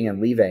escaping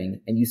and leaving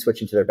and you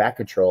switching to their back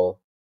control,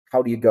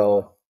 how do you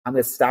go, I'm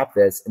going to stop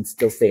this and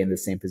still stay in the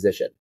same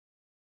position?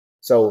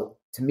 So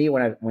to me,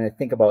 when I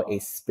think about a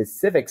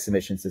specific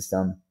submission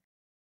system,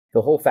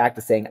 the whole fact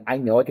of saying, I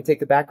know I can take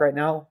the back right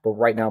now, but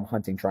right now I'm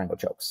hunting triangle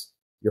chokes.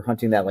 You're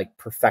hunting that like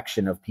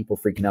perfection of people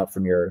freaking out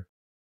from your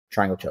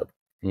triangle choke.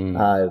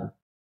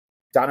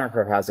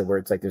 Danaher has it where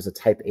it's like there's a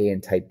type A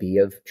and type B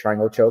of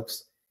triangle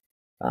chokes.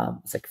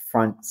 It's like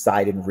front,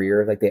 side, and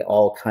rear. Like they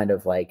all kind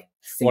of like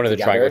sync one of the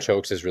together. triangle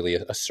chokes is really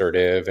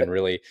assertive and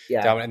really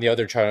dominant. And the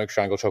other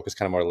triangle choke is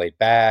kind of more laid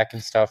back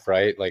and stuff,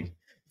 right? Like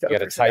you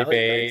got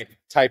a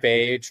type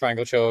A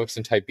triangle chokes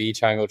and type B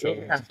triangle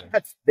chokes. Yeah,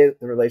 that's the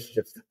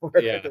relationships work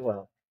really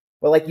well.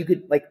 But like you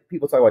could, like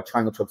people talk about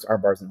triangle chokes,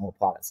 arm bars, and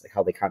omoplatas, like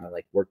how they kind of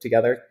like work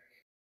together.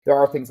 There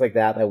are things like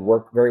that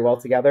work very well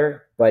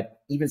together,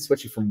 but even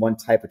switching from one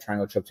type of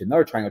triangle choke to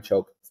another triangle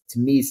choke, to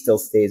me, still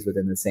stays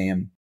within the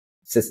same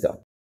system,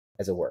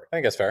 as it were. I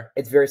think that's fair.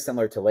 It's very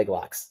similar to leg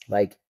locks.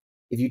 Like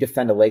if you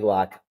defend a leg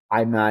lock,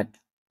 I'm not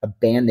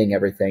abandoning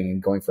everything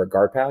and going for a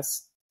guard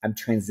pass. I'm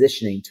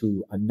transitioning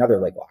to another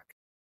leg lock.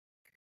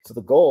 So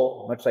the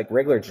goal, much like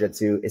regular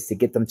jiu-jitsu, is to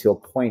get them to a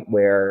point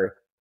where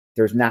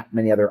there's not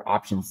many other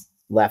options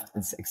left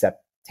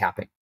except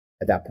tapping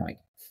at that point.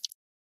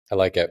 I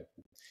like it.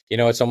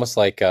 It's almost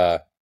like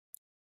I'm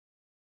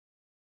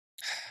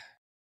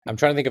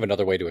trying to think of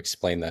another way to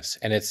explain this.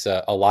 And it's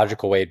a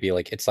logical way. It'd be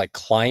like, it's like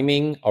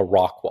climbing a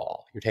rock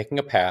wall. You're taking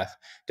a path.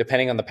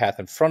 Depending on the path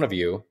in front of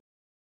you,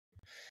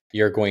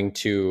 it's going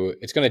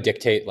to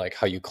dictate like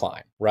how you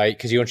climb, right?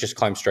 Because you don't just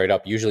climb straight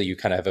up. Usually you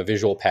kind of have a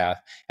visual path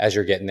as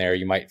you're getting there.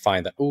 You might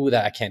find that,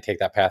 that I can't take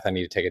that path. I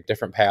need to take a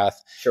different path.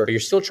 Sure. But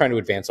you're still trying to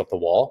advance up the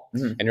wall.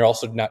 Mm-hmm. And you're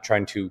also not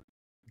trying to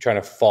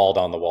fall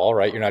down the wall,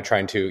 right? You're not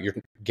trying to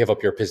give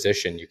up your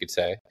position, you could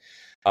say.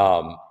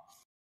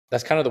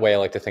 That's kind of the way I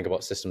like to think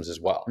about systems as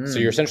well. So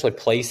you're essentially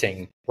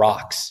placing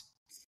rocks.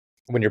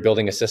 When you're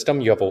building a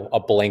system, you have a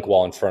blank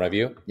wall in front of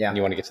you, and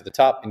you want to get to the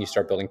top, and you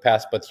start building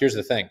past. But here's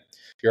the thing.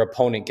 Your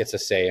opponent gets a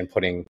say in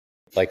putting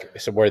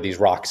where these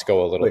rocks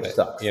go a little bit,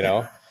 sucks.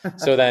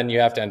 So then you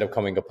have to end up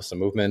coming up with some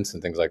movements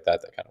and things like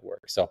that kind of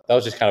work. So that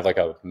was just kind of like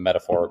a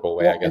metaphorical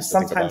way, I guess, to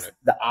think about it. Sometimes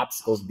the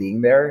obstacles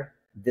being there,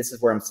 this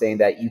is where I'm saying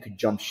that you could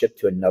jump ship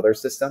to another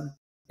system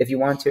if you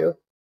want to,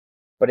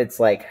 but it's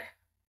like,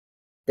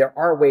 there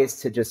are ways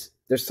to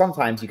there's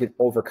sometimes you could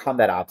overcome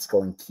that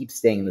obstacle and keep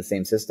staying in the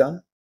same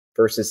system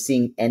versus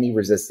seeing any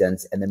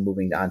resistance and then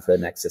moving on to the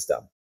next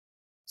system.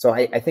 So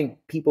I think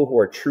people who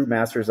are true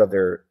masters of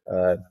their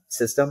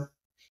system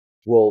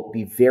will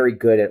be very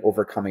good at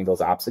overcoming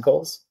those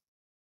obstacles,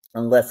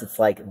 unless it's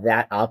like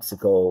that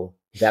obstacle,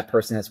 that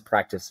person has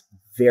practiced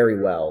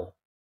very well.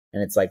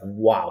 And it's like,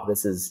 wow,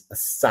 this is a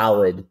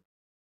solid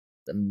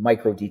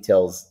micro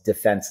details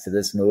defense to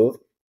this move.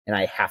 And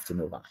I have to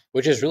move on.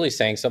 Which is really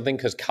saying something,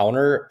 because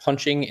counter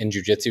punching in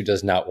jiu-jitsu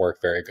does not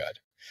work very good.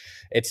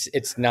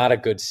 It's not a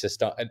good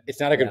system. It's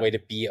not a good way to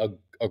be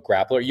a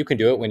grappler. You can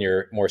do it when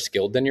you're more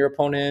skilled than your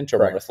opponent or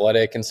more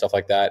athletic and stuff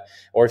like that.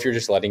 Or if you're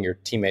just letting your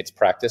teammates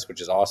practice,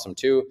 which is awesome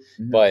too.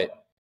 Mm-hmm. But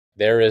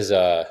there's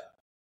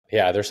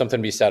something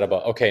to be said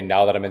about, okay,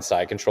 now that I'm in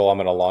side control, I'm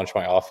going to launch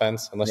my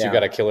offense. Unless you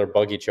got a killer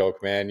buggy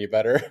choke, man, you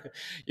better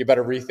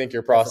rethink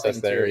your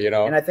process there,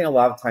 And I think a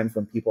lot of times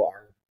when people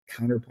are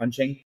counter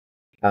punching,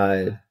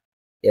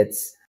 it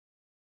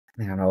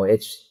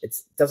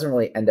doesn't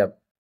really end up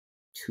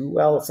too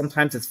well.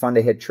 Sometimes it's fun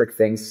to hit trick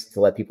things to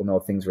let people know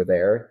things were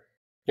there.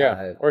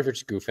 Yeah. Or if you're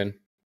just goofing.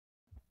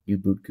 You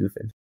boot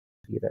goofing.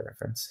 You get that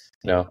reference?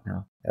 No.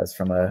 That was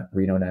from a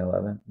Reno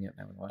 911. Yeah,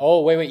 911.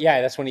 Oh, wait.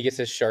 Yeah. That's when he gets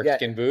his shark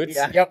skin boots.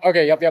 Yeah. Yep.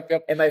 Okay.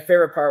 Yep. And my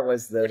favorite part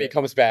was when he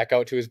comes back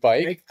out to his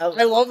bike.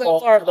 I love that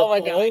part. Oh my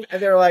God.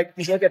 And they're like,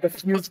 you look at the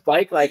fused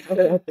bike, like,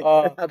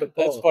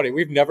 that's funny.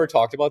 We've never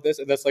talked about this.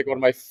 And that's like one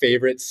of my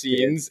favorite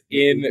scenes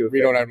in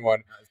Reno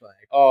 911.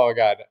 Oh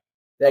God.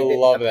 I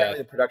love that.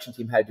 The production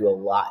team had to do a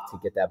lot to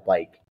get that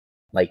bike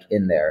like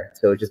in there.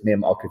 So it just made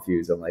them all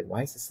confused. I'm like,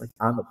 why is this like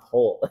on the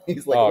pole?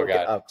 He's like, oh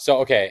God. So,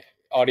 okay.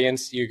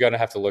 audience, you're gonna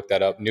have to look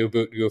that up. New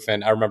boot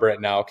goofing. I remember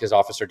it now because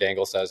Officer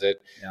Dangle says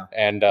it. Yeah.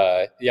 And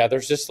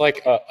there's just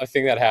like a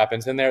thing that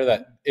happens in there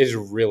that is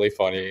really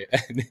funny.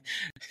 And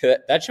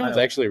that show is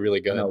actually really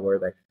I don't know good.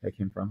 where that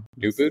came from.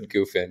 New boot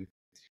goofing.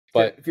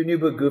 But if you're new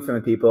boot goofing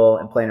with people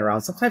and playing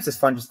around, sometimes it's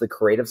fun just the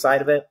creative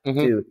side of it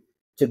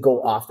to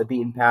go off the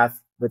beaten path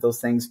with those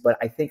things. But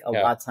I think a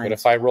lot of times, what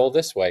if I roll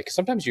this way? Because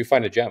sometimes you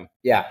find a gem.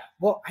 Yeah.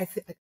 Well, I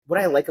think what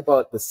I like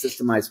about the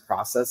systemized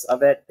process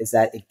of it is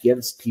that it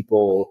gives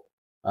people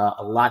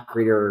a lot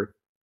greater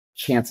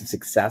chance of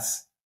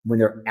success when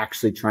they're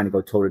actually trying to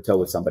go toe to toe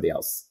with somebody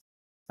else.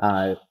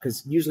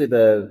 Because usually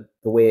the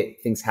way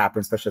things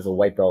happen, especially as a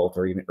white belt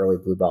or even early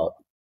blue belt,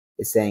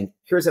 is saying,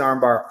 here's an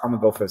armbar, I'm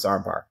gonna go for this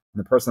armbar.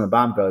 And the person on the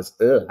bottom goes,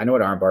 ugh, I know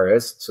what an armbar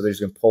is. So they're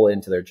just gonna pull it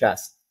into their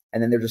chest.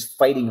 And then they're just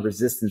fighting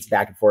resistance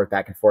back and forth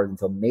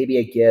until maybe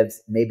it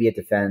gives, maybe it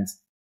defends,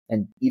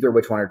 and either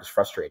which one are just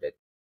frustrated.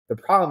 The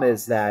problem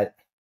is that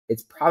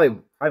it's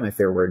probably my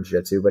favorite word in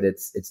jiu-jitsu, but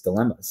it's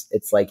dilemmas.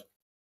 It's like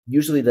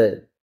usually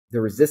the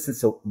resistance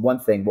to one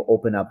thing will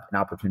open up an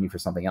opportunity for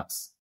something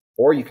else.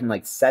 Or you can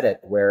like set it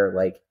where,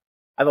 like,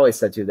 I've always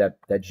said too that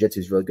jiu-jitsu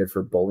is really good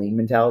for bullying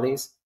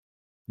mentalities,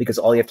 because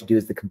all you have to do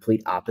is the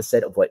complete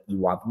opposite of what you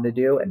want them to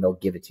do, and they'll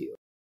give it to you.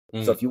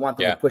 So if you want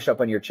them to push up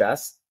on your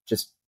chest,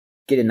 just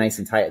get it nice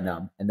and tight in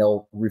them, and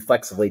they'll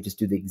reflexively just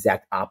do the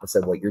exact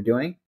opposite of what you're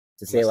doing.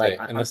 To say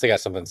unless they got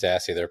something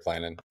sassy they're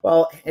planning.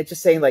 Well, it's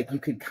just saying like you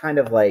could kind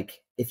of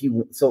like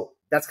so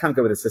that's kind of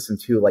good with the system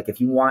too. Like if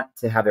you want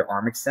to have their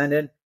arm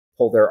extended,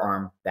 pull their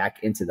arm back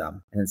into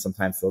them, and then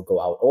sometimes they'll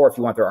go out. Or if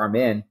you want their arm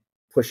in,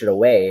 push it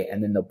away,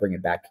 and then they'll bring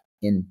it back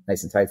in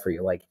nice and tight for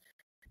you. Like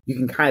you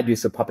can kind of do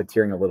some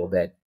puppeteering a little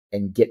bit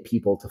and get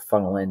people to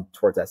funnel in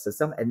towards that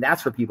system. And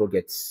that's where people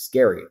get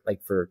scary.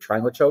 Like for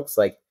triangle chokes,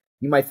 like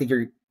you might think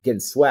you're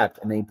getting swept,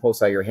 and then you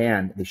post out your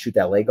hand, they shoot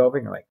that leg over,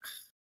 and you're like,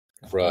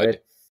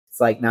 right. It's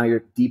like now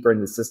you're deeper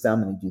in the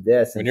system, and you do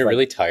this. When you're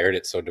really tired,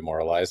 it's so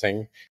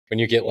demoralizing. When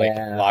you get like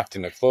locked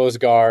in a closed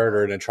guard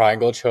or in a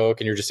triangle choke,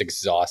 and you're just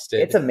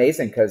exhausted. It's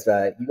amazing because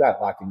you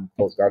got locked in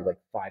closed guard like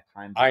 5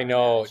 times. I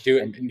know,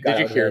 dude. Did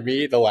you hear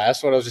me? The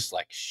last one, I was just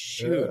like,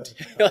 shoot.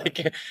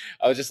 Like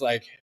I was just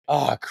like,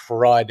 oh,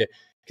 crud.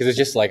 Because it's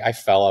just like I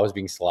was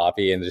being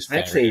sloppy and just. I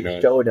actually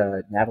showed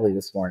Natalie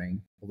this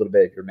morning a little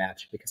bit of your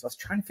match because I was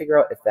trying to figure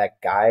out if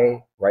that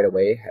guy right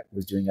away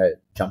was doing a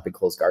jumping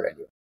closed guard on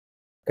you.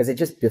 Because it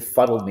just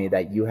befuddled me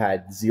that you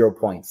had 0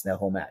 points in that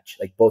whole match.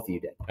 Like both of you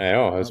did. I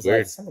know, it was weird.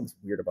 Like, something's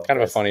weird about kind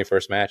of a funny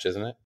first match,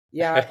 isn't it?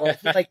 Yeah, well,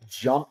 he like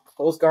jumped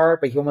closed guard,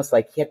 but he almost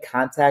like he had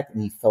contact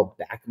and he fell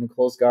back in the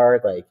closed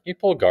guard. Like he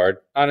pulled guard.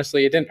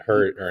 Honestly, it didn't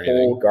hurt or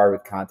anything. Pulled guard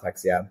with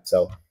context, yeah.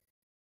 So,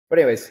 but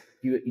anyways,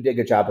 you did a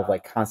good job of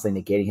like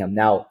constantly negating him.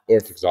 Now,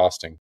 it's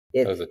exhausting.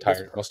 That was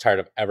the most tired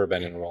I've ever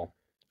been in a roll,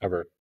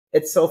 ever.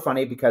 It's so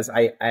funny because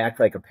I act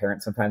like a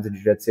parent sometimes in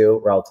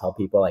jiu-jitsu where I'll tell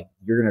people like,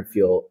 you're going to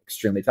feel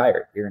extremely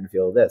tired. You're going to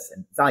feel this.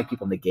 And it's not like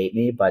people negate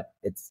me, but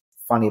it's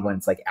funny when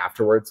it's like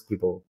afterwards,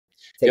 people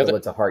take a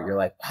look to heart. You're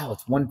like, wow,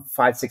 it's 1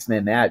 5-6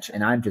 minute match.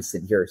 And I'm just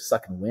sitting here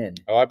sucking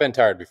wind. Oh, I've been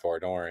tired before.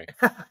 Don't worry.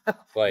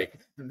 Like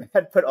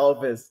Matt put all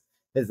of his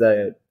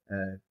character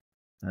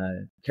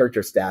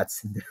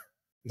stats into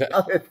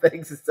other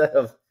things instead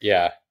of.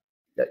 Yeah.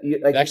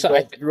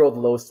 Actually, you rolled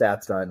low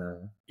stats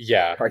on.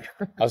 Yeah,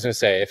 I was gonna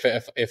say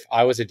if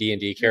I was a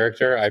D&D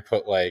character, I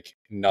put like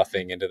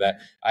nothing into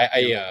that.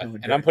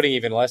 And I'm putting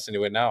even less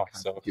into it now.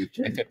 So,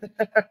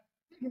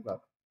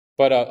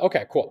 but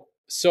okay, cool.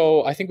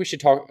 So I think we should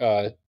talk,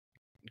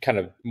 kind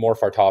of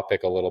morph our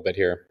topic a little bit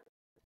here,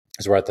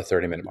 because we're at the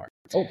 30-minute mark.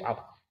 Oh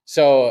wow!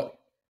 So,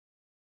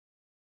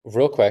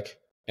 real quick,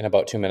 in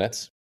about 2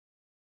 minutes,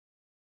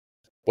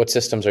 what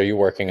systems are you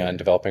working on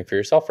developing for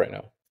yourself right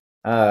now?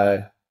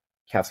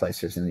 Calf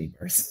slicers and knee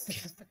bars.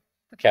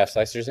 Calf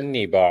slicers and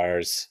knee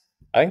bars.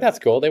 I think that's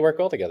cool. They work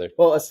well together.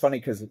 Well, it's funny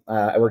because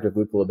I worked with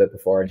Luke a little bit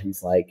before, and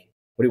he's like,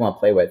 "What do you want to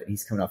play with?" And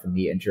he's coming off a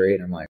knee injury,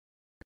 and I'm like,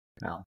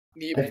 "No."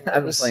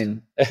 I'm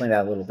playing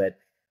that a little bit,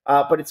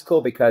 but it's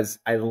cool because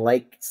I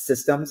like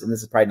systems, and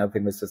this is probably another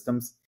thing with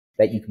systems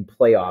that you can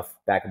play off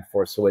back and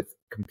forth. So with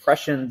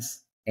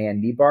compressions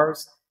and knee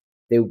bars,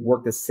 they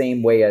work the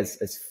same way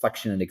as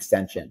flexion and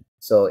extension.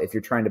 So if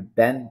you're trying to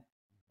bend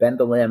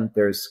the limb,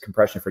 there's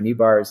compression for knee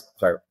bars,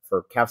 for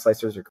calf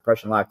slicers or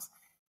compression locks.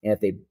 And if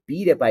they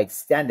beat it by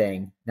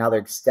extending, now they're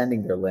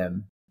extending their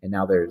limb, and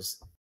now there's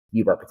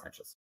knee bar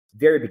potentials.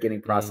 Very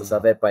beginning process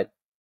of it, but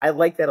I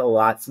like that a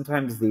lot.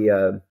 Sometimes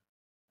the,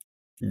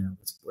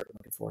 what's the word I'm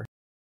looking for?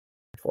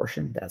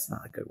 Torsion? That's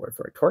not a good word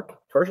for it.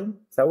 Torsion?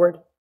 Is that a word?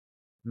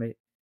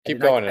 Keep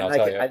going and I'll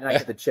tell you. I did not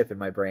get the chip in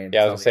my brain.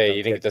 Yeah, I was going to say,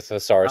 you didn't get the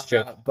thesaurus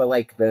chip. But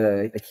like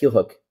the heel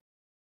hook,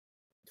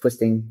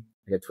 twisting.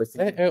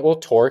 Well,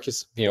 torque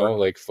is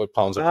like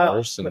foot-pounds of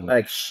force, and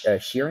like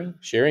shearing.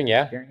 Shearing,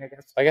 yeah. Shearing, I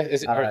guess. I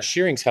guess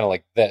shearing's kind of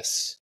like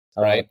this,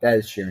 right? That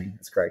is shearing.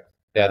 That's correct.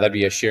 Yeah, that'd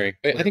be a shearing.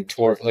 I think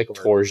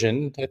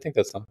torsion. I think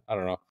that's not. I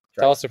don't know.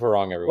 Right. Tell us if we're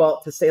wrong, everyone.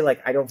 Well, to say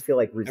like I don't feel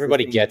like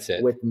everybody gets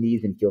it with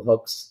knees and heel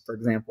hooks, for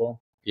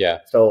example. Yeah.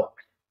 So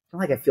not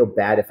like I feel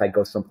bad if I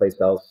go someplace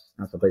else,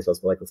 not someplace else,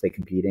 but like let's say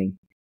competing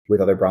with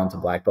other browns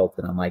and black belts,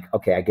 and I'm like,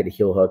 okay, I get a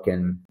heel hook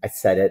and I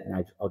set it,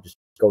 and I'll just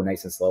go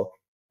nice and slow.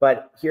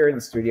 But here in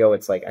the studio,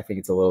 it's like I think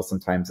it's a little.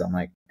 Sometimes I'm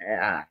like,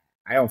 I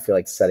don't feel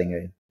like setting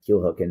a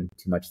heel hook in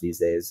too much these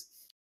days.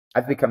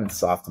 I've become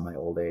soft in my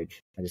old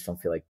age. I just don't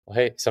feel like. Well,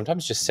 hey,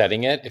 sometimes just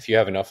setting it, if you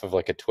have enough of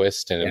like a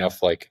twist and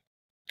enough like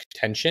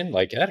tension,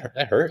 like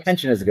that hurts.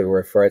 Tension is a good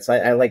word for it. So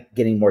I like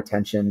getting more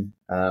tension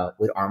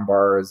with arm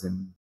bars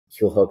and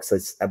heel hooks. So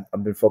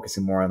I've been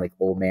focusing more on like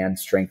old man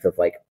strength of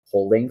like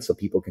holding, so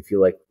people can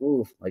feel like,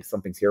 ooh, like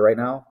something's here right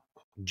now.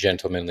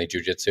 Gentlemanly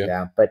jujitsu.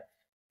 Yeah, but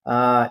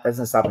that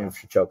doesn't stop me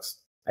from chokes.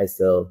 I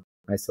still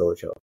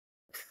choke.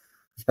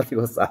 Nothing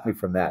will stop me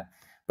from that.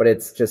 But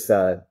it's just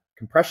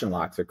compression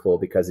locks are cool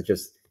because it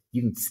just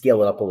you can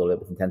scale it up a little bit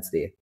with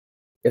intensity.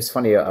 It's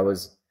funny. I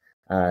was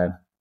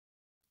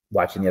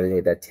watching the other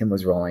day that Tim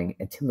was rolling,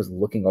 and Tim was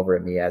looking over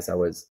at me as I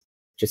was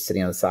just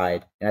sitting on the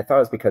side, and I thought it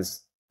was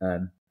because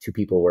two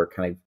people were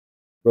kind of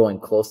rolling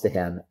close to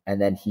him,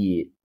 and then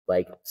he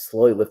like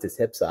slowly lifted his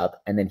hips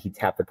up, and then he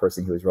tapped the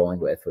person he was rolling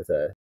with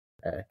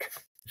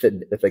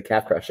a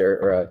calf crusher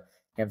or a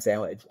ham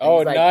sandwich. And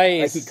oh,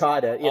 nice! Like he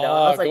caught it, you know.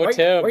 I was like,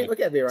 Tim. why you look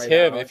at me right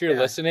Tim, now? if you're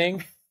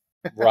listening,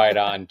 right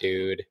on,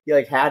 dude. He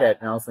like had it,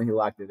 and all of a sudden he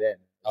locked it in.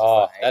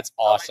 Oh, that's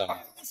awesome.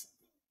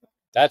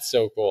 That's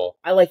so cool.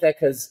 I like that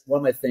because one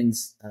of my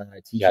things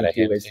teaching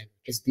too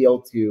is be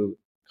able to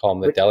call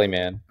him the deli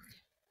man.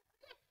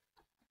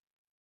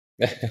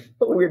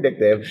 What a weird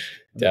nickname.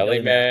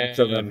 Deli man.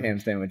 Some of them ham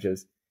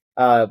sandwiches.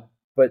 But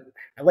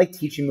I like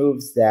teaching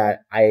moves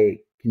that I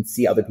can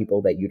see other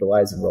people that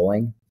utilize in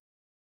rolling.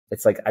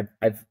 It's like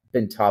I've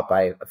been taught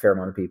by a fair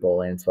amount of people,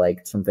 and it's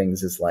like some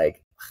things is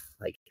like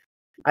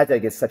I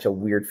think it's such a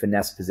weird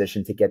finesse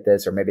position to get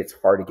this, or maybe it's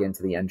hard to get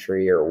into the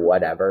entry or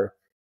whatever.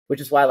 Which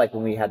is why, like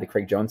when we had the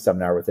Craig Jones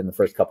seminar, within the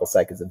first couple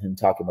seconds of him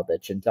talking about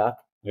that chin tuck,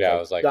 I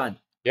was like, done.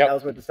 Yep. That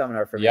was with the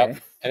seminar for me. And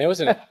it was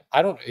that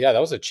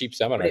was a cheap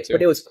seminar too.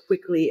 But it was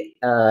quickly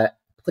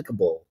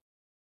applicable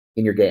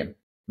in your game,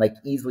 like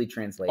easily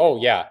translated.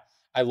 Oh yeah,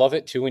 I love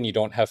it too when you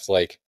don't have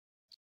to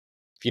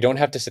if you don't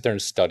have to sit there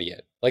and study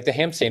it. Like the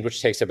ham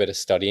sandwich takes a bit of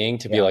studying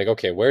to be like,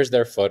 okay, where's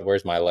their foot?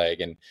 Where's my leg?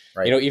 And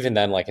even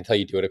then, like until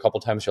you do it a couple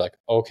times, you're like,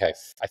 okay,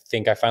 I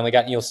think I finally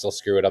got it. You'll still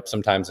screw it up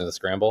sometimes in the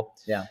scramble.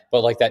 Yeah.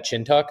 But like that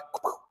chin tuck,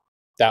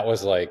 that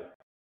was like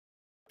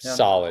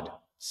solid.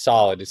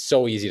 It's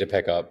so easy to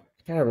pick up.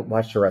 I gotta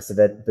watch the rest of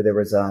it, but there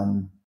was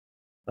a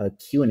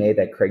Q&A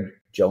that Craig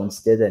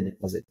Jones did, and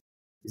is it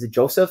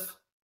Joseph?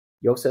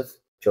 I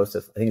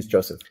think it's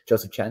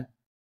Joseph Chen.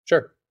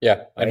 Sure.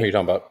 Yeah, I know who you're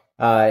talking about.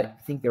 I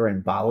think they were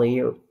in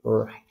Bali,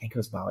 or I think it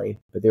was Bali,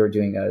 but they were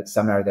doing a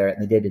seminar there,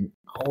 and they did an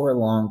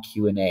hour-long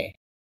Q&A,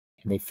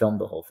 and they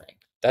filmed the whole thing.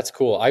 That's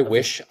cool. I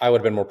wish I would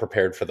have been more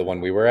prepared for the one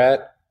we were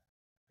at,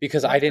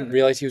 because I didn't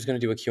realize he was going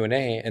to do a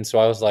Q&A, and so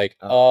I was like,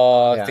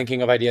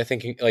 thinking of idea,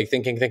 thinking.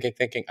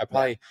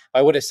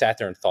 I would have sat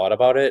there and thought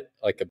about it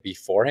like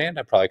beforehand.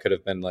 I probably could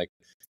have been like,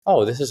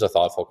 oh, this is a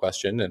thoughtful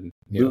question. And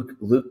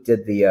Luke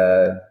did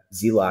the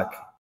Z-lock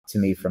to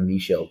me from knee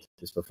shield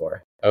just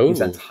before. Oh, he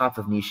was on top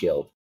of knee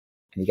shield.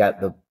 And he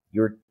got you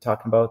were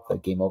talking about the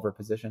game over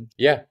position.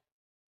 Yeah.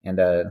 And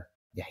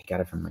he got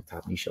it from like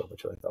top knee shield,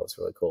 which I thought was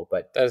really cool.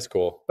 But that is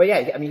cool. But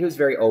yeah, I mean, he was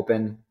very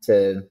open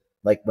to,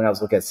 like, when I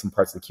was looking at some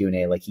parts of the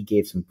Q&A, like he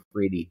gave some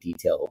pretty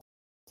detailed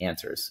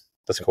answers.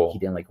 That's cool. He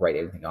didn't like write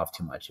anything off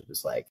too much. It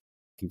was like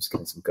he was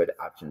getting some good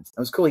options. It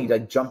was cool. He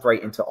like jumped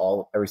right into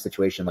every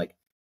situation. Like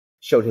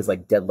showed his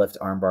like deadlift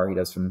armbar he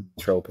does from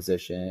throw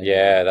position.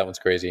 Yeah, that one's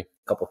crazy. A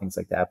couple things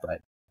like that, but I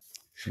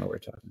don't know what we're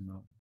talking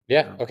about.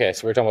 Yeah. Okay.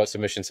 So we're talking about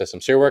submission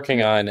systems. So you're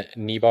working on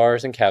knee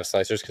bars and calf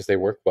slicers because they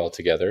work well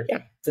together.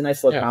 Yeah. It's a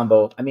nice little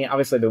combo. I mean,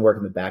 obviously I've been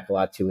working the back a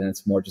lot too, and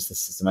it's more just a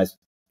systemized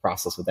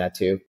process with that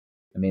too.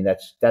 I mean,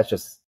 that's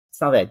just, it's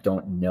not that I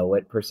don't know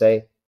it per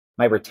se.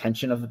 My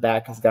retention of the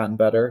back has gotten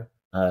better.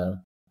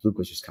 Luke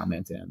was just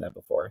commenting on that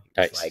before.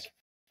 He was like,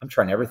 I'm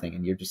trying everything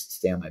and you're just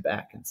stay on my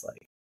back. And it's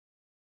like,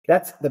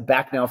 that's the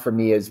back now for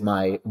me is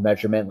my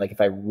measurement. Like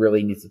if I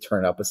really need to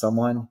turn it up with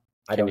someone,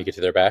 Can you get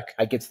to their back?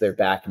 I get to their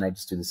back and I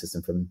just do the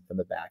system from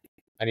the back.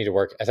 I need to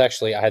work. I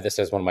had this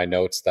as one of my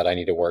notes that I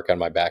need to work on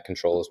my back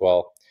control as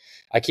well.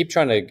 I keep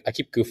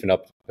goofing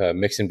up,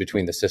 mixing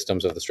between the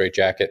systems of the straight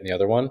jacket and the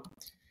other one.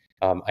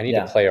 I need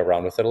to play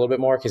around with it a little bit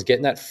more because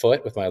getting that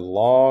foot with my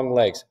long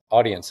legs,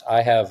 audience,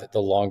 I have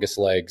the longest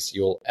legs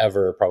you'll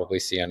ever probably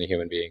see on a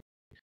human being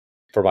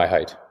for my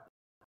height.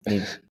 I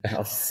mean,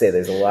 I'll say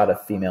there's a lot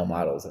of female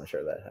models, I'm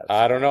sure that have.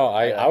 I don't know.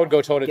 I would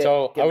go toe to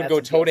toe. I would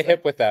go toe to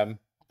hip with them.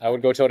 I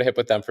would go toe to hip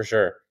with them for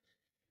sure.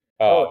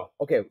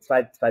 Okay.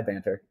 Side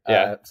banter.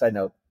 Side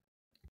note.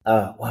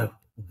 Wow. What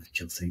was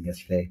Jill saying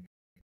yesterday?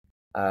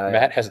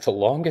 Matt has the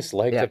longest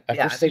legs I've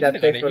ever seen on a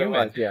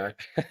human. Yeah.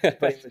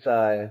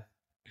 But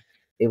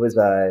it was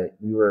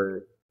we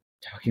were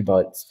talking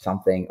about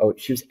something. Oh,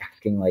 she was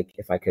asking like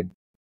if I could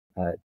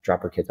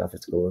drop her kids off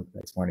at school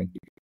this morning.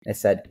 I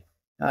said,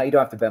 you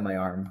don't have to bend my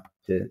arm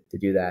to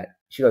do that.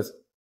 She goes,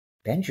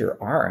 bend your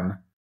arm?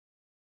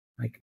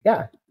 I'm like,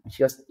 yeah. And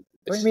she goes,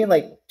 What do you mean,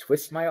 like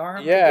twist my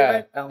arm? Yeah. To do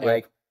it? I'm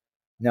like,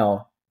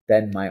 no,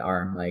 bend my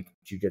arm like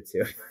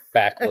jujitsu.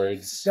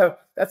 Backwards. So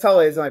that's how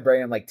it is in my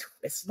brain. I'm like,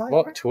 twist my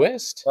arm?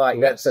 Twist? Well,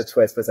 that's a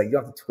twist, but it's like, you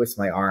don't have to twist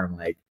my arm.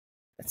 Like,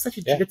 that's such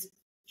a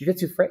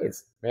jujitsu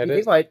phrase. Yeah, you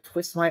think about it,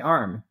 twist my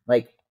arm.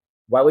 Like,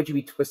 why would you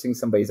be twisting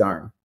somebody's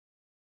arm?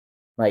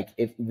 Like,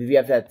 if you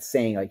have that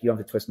saying, like, you don't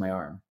have to twist my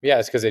arm. Yeah,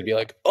 it's because they'd be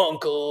like,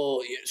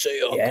 uncle, you say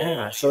uncle.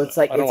 Yeah, so it's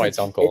like, I don't know why it's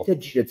uncle. It's a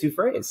jiu-jitsu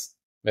phrase.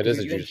 It is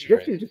a jiu-jitsu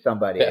phrase. To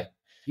somebody. Yeah.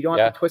 You don't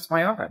have to twist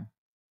my arm.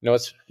 No,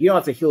 you don't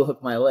have to heel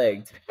hook my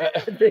leg.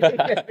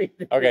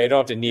 Okay, you don't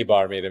have to knee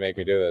bar me to make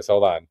me do this.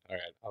 Hold on. All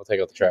right, I'll take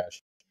out the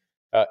trash.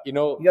 You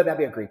know, that'd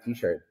be a great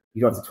T-shirt.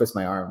 You don't have to twist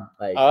my arm.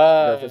 Like,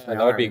 that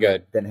would be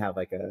good. Then have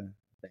like a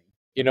thing.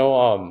 You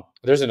know,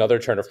 there's another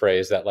turn of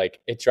phrase that like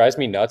it drives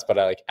me nuts, but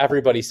I like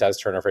everybody says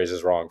turn of phrase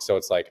is wrong. So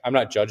it's like I'm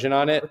not judging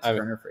on it.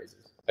 Turn of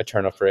phrases. A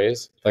turn of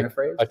phrase. Turn like of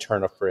phrase? A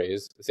turn of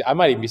phrase. See, I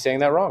might even be saying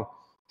that wrong.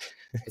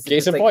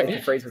 Case in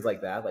point. Phrases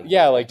like that. Like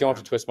like don't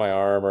have to twist my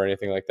arm or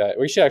anything like that.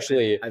 We should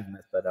actually. I've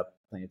messed that up.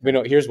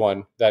 Here's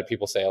one that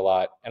people say a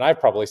lot, and I've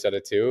probably said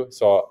it too.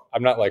 So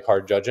I'm not like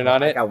hard judging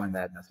on it. I got one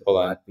that messed up a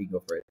lot. You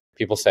go for it.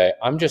 People say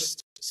I'm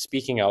just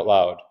speaking out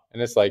loud,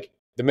 and it's like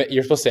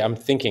you're supposed to say I'm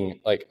thinking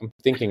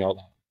out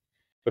loud.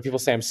 But people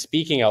say I'm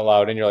speaking out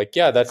loud, and you're like,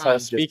 yeah, that's how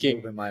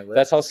speaking.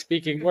 That's how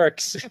speaking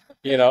works.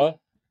 You know,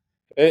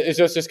 it's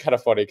just kind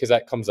of funny because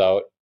that comes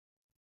out.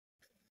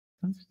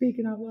 I'm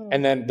speaking out loud.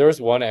 And then there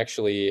was one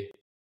actually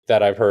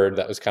that I've heard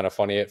that was kind of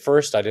funny. At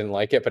first, I didn't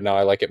like it, but now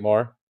I like it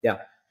more. Yeah.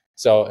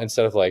 So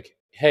instead of like,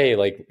 hey,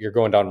 like you're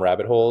going down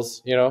rabbit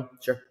holes, you know?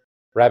 Sure.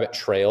 Rabbit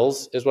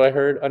trails is what I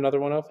heard another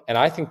one of. And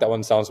I think that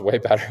one sounds way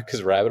better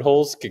because rabbit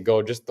holes can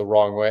go just the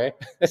wrong way.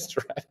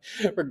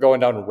 We're going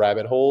down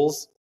rabbit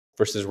holes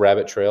versus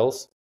rabbit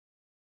trails.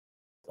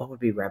 What would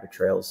be rabbit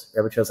trails?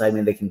 Rabbit trails, I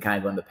mean, they can kind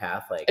of go on the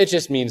path. Like it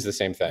just means the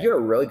same thing. You're a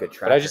really good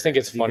tracker. But I just think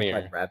it's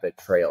funnier. Like rabbit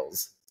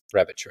trails.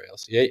 Rabbit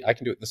trails. Yeah, I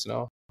can do it in the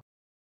snow.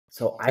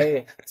 So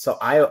I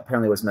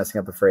apparently was messing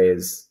up a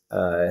phrase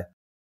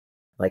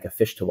like a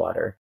fish to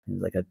water,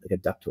 like a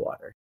duck to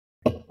water.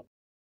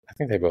 I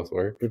think they both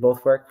work. They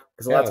both work?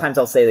 Because a lot of times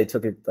I'll say they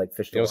took it like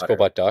fish to water. You know what's cool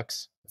about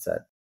ducks? What's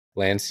that?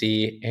 Land,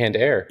 sea, and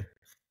air.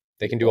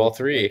 They can do all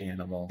three.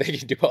 Animal. They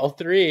can do all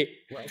three.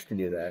 What else can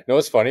do that? No,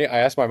 it's funny. I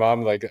asked my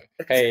mom, like,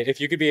 hey,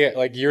 if you could be,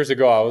 like, years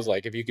ago, I was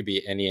like, if you could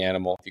be any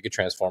animal, if you could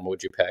transform, what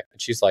would you pick?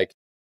 And she's like,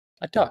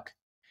 a duck.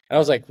 And I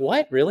was like,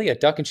 what? Really? A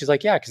duck? And she's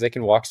like, yeah, because they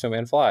can walk, swim,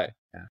 and fly.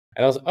 Yeah.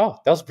 And I was like, oh,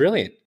 that was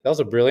brilliant. That was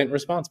a brilliant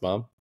response,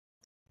 Mom.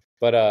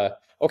 But,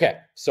 okay.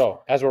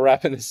 So as we're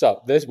wrapping this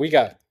up, we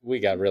got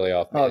really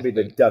off. I'll be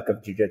the duck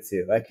of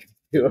jiu-jitsu. I can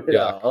do it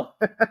all.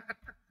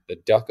 The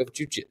duck of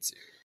jiu-jitsu.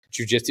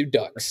 Jiu-jitsu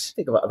ducks.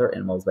 Think about other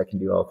animals that can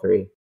do all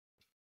three.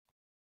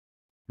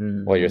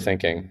 What you're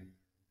thinking.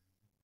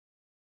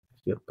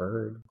 Be a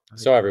bird.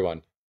 So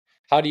everyone,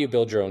 how do you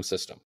build your own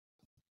system?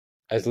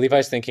 As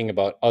Levi's thinking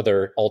about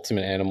other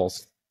ultimate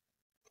animals,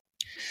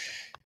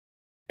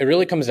 it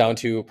really comes down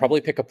to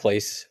probably pick a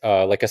place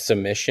like a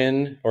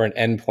submission or an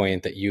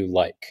endpoint that you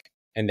like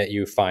and that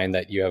you find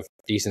that you have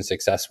decent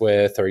success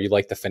with, or you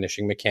like the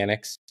finishing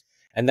mechanics.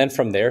 And then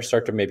from there,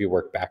 start to maybe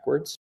work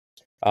backwards.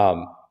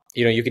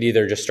 You could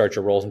either just start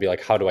your roles and be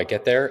like, how do I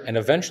get there? And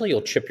eventually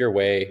you'll chip your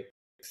way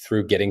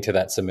through getting to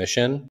that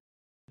submission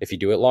if you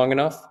do it long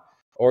enough.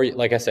 Or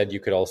like I said, you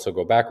could also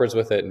go backwards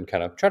with it and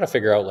kind of try to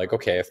figure out like,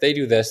 okay, if they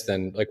do this,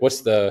 then like,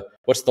 what's the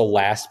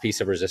last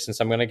piece of resistance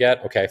I'm going to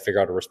get? Okay, figure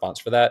out a response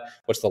for that.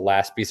 What's the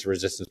last piece of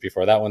resistance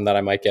before that one that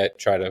I might get?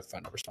 Try to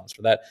find a response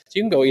for that. So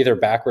you can go either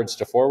backwards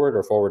to forward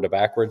or forward to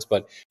backwards,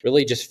 but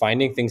really just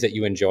finding things that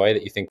you enjoy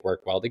that you think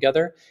work well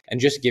together, and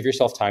just give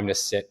yourself time to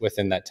sit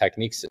within that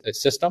technique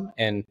system.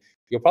 And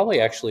you'll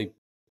probably I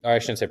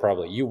shouldn't say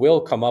probably, you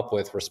will come up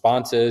with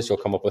responses. You'll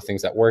come up with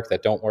things that work,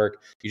 that don't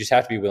work. You just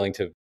have to be willing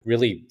to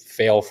really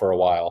fail for a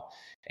while.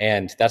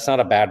 And that's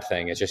not a bad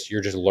thing. It's just,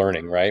 you're just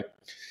learning, right?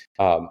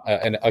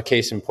 And a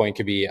case in point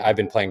could be, I've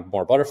been playing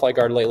more butterfly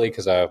guard lately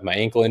because I have my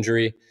ankle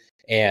injury,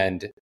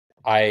 and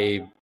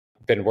I've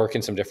been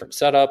working some different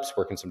setups,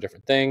 working some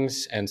different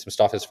things, and some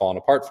stuff has fallen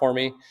apart for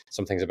me.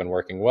 Some things have been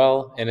working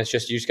well, and it's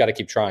just, you just got to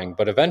keep trying.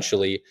 But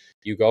eventually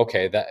you go,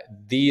 okay, that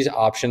these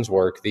options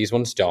work, these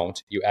ones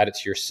don't. You add it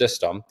to your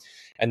system,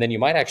 and then you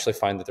might actually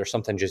find that there's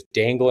something just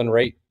dangling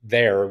right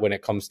there when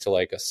it comes to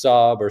like a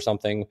sub or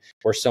something,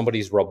 where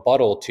somebody's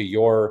rebuttal to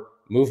your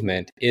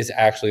movement is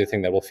actually the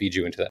thing that will feed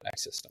you into that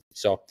next system.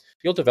 So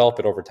you'll develop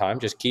it over time.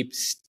 Just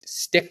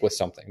stick with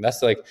something.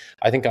 That's like,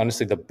 I think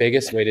honestly, the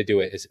biggest way to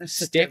do it is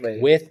stick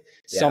with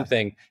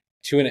something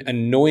to an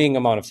annoying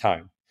amount of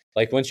time.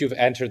 Like once you've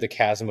entered the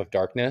chasm of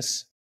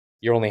darkness,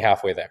 you're only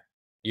halfway there.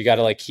 You got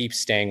to like keep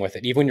staying with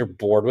it. Even when you're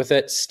bored with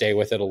it, stay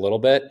with it a little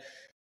bit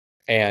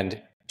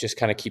and just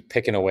kind of keep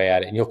picking away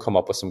at it, and you'll come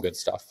up with some good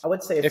stuff. I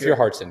would say if your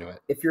heart's into it.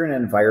 If you're in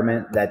an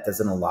environment that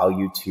doesn't allow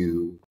you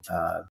to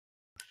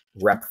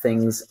rep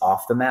things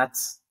off the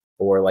mats,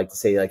 or like to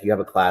say like you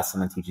have a class,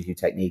 someone teaches you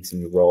techniques and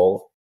you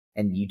roll,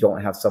 and you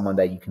don't have someone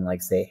that you can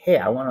like say, hey,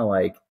 I want to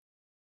like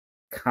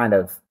kind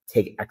of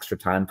take extra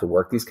time to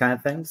work these kind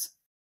of things,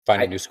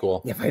 Find a new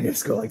school. Yeah, find a new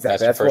school.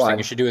 Exactly. That's the first thing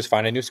you should do is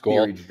find a new school.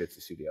 Theory Jiu-Jitsu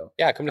studio.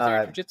 Yeah, come to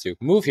Theory Jiu-Jitsu.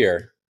 Move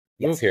here.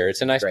 Move here.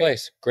 It's a nice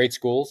place. Great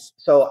schools.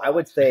 So I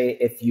would say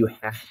if you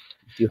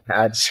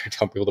had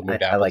tell people to move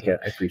to Appleton. I like it.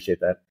 I appreciate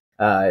that.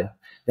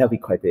 That'd be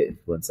quite the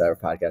influence our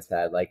podcast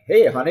had. Like,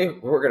 hey, honey,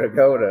 we're gonna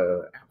go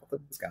to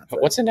Appleton, Wisconsin.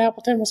 What's in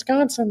Appleton,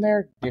 Wisconsin?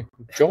 There,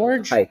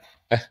 George. Hi.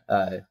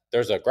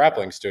 There's a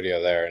grappling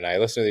studio there, and I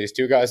listen to these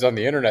two guys on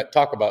the internet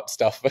talk about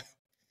stuff.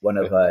 One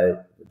of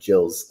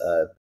Jill's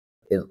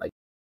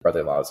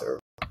brother-in-laws or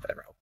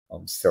whatever, I'll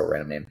just throw a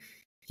random name.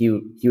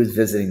 He was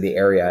visiting the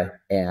area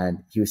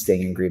and he was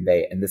staying in Green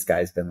Bay, and this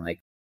guy's been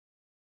like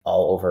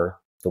all over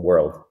the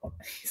world.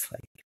 He's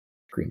like,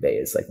 Green Bay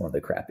is like one of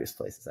the crappiest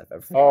places I've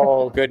ever been.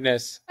 Oh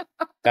goodness,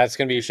 that's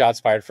gonna be shots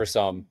fired for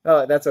some.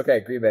 Oh, that's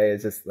okay. Green Bay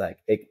is just like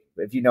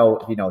if you know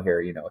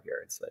here, you know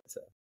here. It's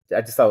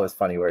I just thought it was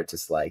funny where it's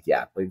just like,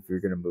 yeah, if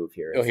you're gonna move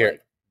here, it's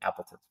like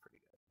Appleton's pretty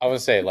good. I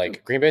would say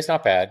like Green Bay's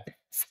not bad.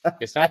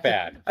 It's not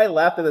bad. I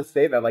laughed at the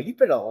statement. I'm like, you've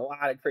been a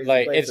lot of crazy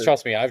places.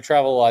 Trust me, I've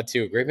traveled a lot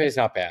too. Green Bay's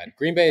not bad.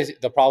 Green Bay's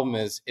the problem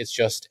is it's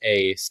just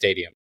a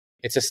stadium.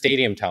 It's a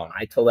stadium town.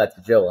 I told that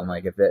to Jill. I'm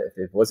like, if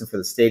it wasn't for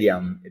the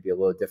stadium, it'd be a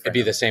little different. It'd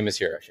be the same as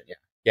here. Yeah.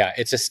 Yeah,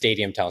 it's a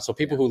stadium town. So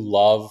people who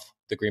love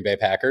the Green Bay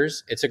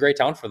Packers, it's a great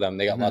town for them.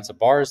 They got lots of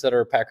bars that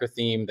are Packer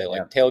themed. They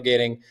like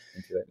tailgating.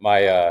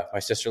 My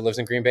sister lives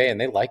in Green Bay and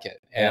they like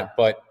it.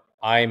 But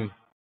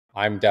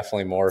I'm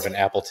definitely more of an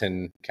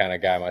Appleton kind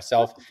of guy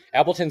myself.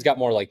 Appleton's got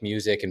more like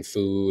music and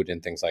food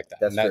and things like that.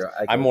 That's true.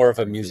 I'm more of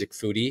a music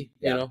foodie,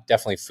 you know,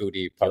 definitely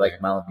foodie. Probably. I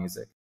like mild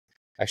music.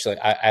 Actually,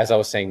 as I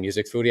was saying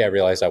music foodie, I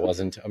realized I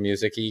wasn't a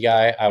music-y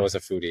guy. I was a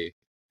foodie.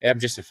 I'm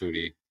just a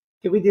foodie.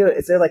 Can we do it?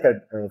 Is there like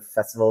a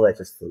festival that's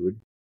just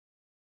food?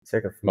 Is there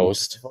like a food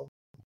festival?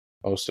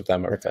 Most of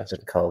them are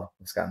festivals. Called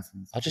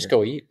Wisconsin. I'll just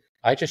go eat.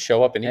 I just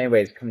show up and eat.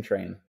 Anyways, come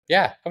train.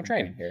 Yeah, come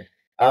train here.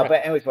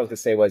 But anyways, what I was going to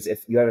say was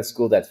if you have a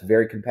school that's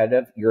very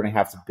competitive, you're going to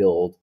have to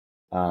build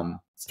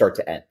start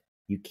to end.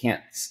 You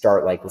can't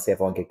start like, let's say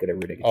if I want to get good at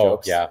rear naked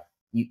chokes. Yeah.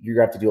 You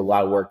have to do a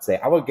lot of work to say,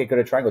 I want to get good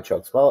at triangle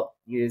chokes. Well,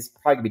 it's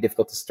probably going to be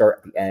difficult to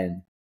start at the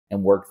end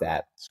and work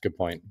that. That's a good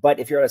point. But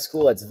if you're at a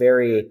school that's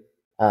very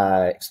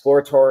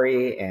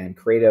exploratory and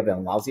creative and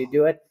allows you to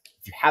do it,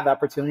 if you have the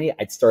opportunity,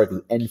 I'd start at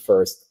the end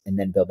first and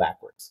then build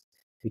backwards.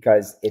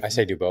 Because if I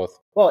say do both.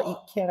 Well, you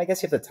can. I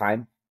guess you have the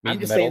time. I'm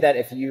just saying that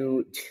if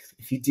you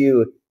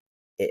do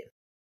it,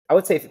 I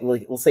would say,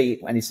 we'll say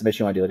any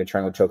submission you want to do, like a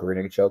triangle choke or rear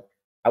naked choke,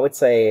 I would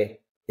say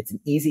it's an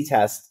easy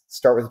test.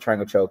 Start with a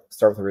triangle choke,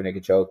 start with a rear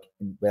naked choke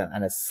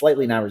and a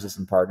slightly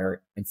non-resistant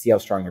partner and see how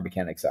strong your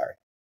mechanics are.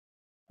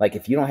 Like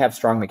if you don't have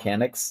strong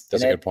mechanics,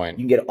 that's a good point.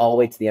 You can get all the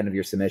way to the end of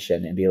your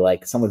submission and be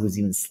like someone who's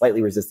even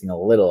slightly resisting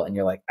a little, and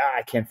you're like,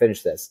 I can't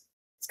finish this.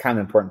 It's kind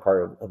of an important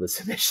part of the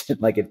submission,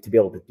 like to be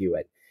able to do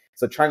it.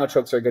 So triangle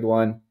chokes are a good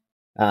one.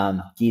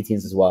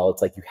 Guillotines as well.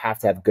 It's like you have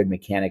to have good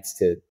mechanics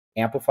to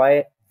amplify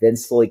it, then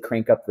slowly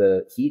crank up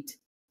the heat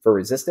for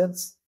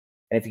resistance.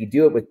 And if you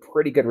do it with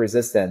pretty good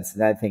resistance,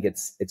 then I think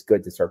it's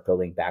good to start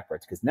building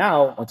backwards. Because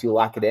now, once you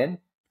lock it in,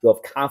 you'll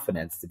have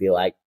confidence to be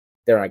like,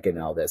 they're not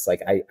getting all this.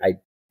 Like I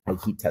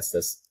heat test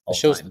this all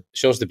the time.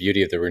 Shows the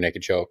beauty of the rear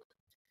naked choke.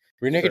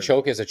 Rear naked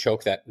choke is a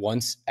choke that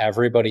once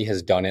everybody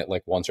has done it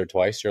like once or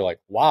twice, you're like,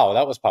 wow,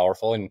 that was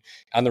powerful. And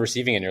on the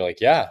receiving end, you're like,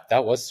 yeah,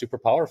 that was super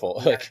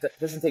powerful. Like, that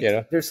doesn't take,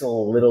 there's a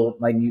little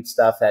minute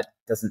stuff that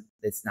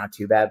it's not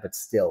too bad, but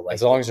still. Like,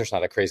 as long as there's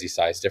not a crazy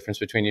size difference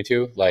between you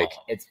two, like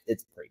it's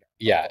pretty good.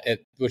 Yeah,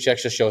 which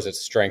actually shows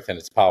its strength and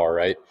its power,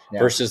 right? Yeah.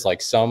 Versus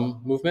like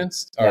some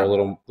movements are a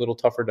little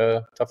tougher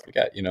to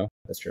get, you know?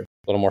 That's true.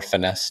 A little more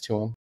finesse to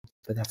them.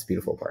 But that's the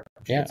beautiful part.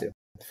 Yeah. Too.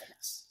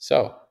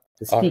 So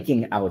the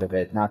speaking out of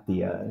it, not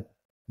the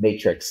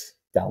Matrix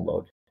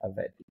download of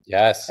it.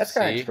 Yes. That's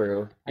kind of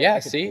true. Yeah,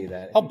 see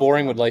that. How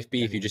boring would life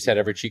be if you just had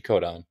every cheat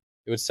code on?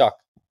 It would suck.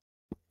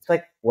 It's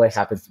like what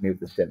happens to me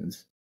with The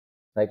Sims.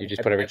 Like you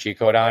just put every cheat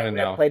code on and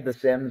now. I played The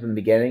Sims in the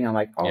beginning. I'm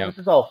like, this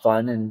is all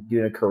fun and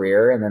doing a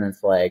career. And then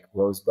it's like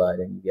Rosebud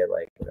and you get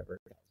like whatever,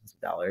 thousands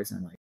of dollars. And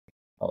I'm like,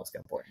 it's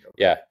got boring.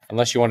 Yeah.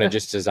 Unless you want to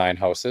just design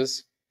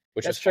houses,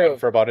 which is true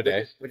for about a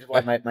day. Which is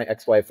why my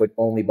ex-wife would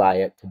only buy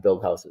it to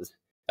build houses.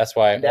 That's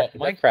why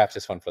Minecraft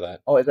is fun for that.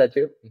 Oh, is that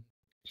too?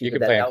 You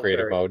can play in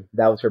creative mode.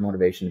 That was her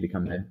motivation to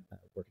become a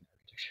working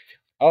architecture.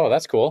 Oh,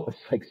 that's cool.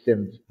 It's like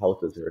Sims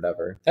houses or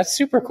whatever. That's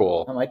super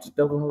cool. I'm like, just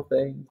building little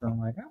things. I'm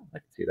like, I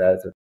can see that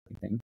as a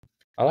thing.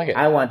 I like it.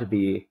 I want to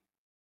be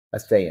a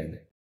Saiyan.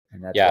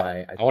 And that's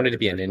why I wanted to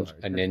be a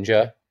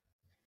ninja.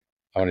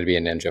 I wanted to be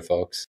a ninja,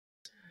 folks.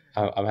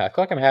 I feel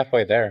like I'm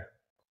halfway there.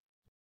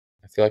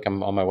 I feel like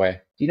I'm on my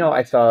way. Do you know,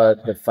 I saw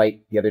the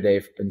fight the other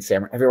day in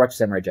Samurai. Have you ever watched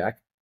Samurai Jack?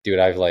 Dude,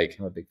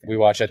 we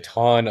watch a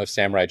ton of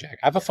Samurai Jack.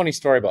 I have a funny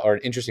story or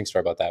an interesting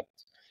story about that.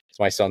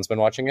 So my son's been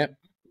watching it.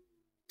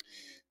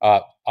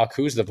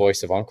 Aku's the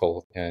voice of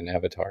Uncle in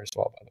Avatar as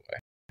well, by the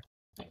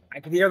way. I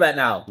can hear that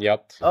now.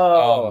 Yep.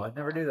 Oh, I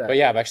never knew that. But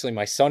yeah, actually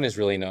my son is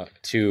really hear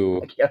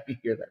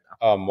that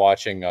now.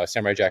 Watching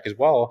Samurai Jack as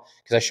well,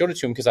 because I showed it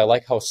to him because I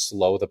like how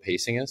slow the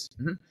pacing is.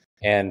 Mm-hmm.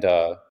 And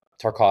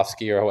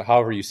Tarkovsky, or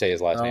however you say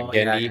his last name,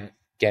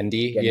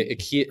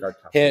 Gendy. Guard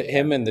top three,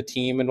 Him and the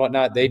team and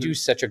whatnot, they do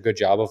such a good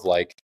job of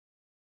like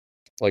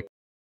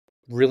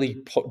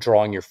really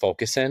drawing your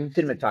focus in.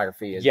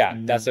 Cinematography is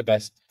that's the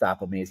best.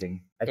 Stop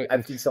amazing.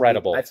 I've seen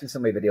Incredible. I've seen so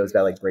many videos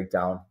that like break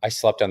down. I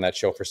slept on that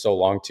show for so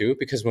long too,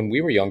 because when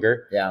we were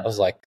younger, I was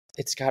like,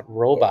 it's got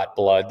robot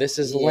blood. This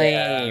is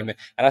lame.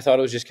 And I thought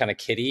it was just kind of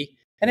kiddie.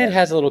 And it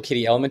has a little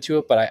kiddie element to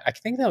it, but I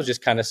think that was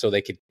just kind of so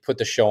they could put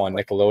the show on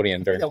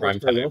Nickelodeon during prime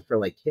time. For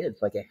like kids,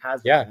 like it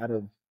has a lot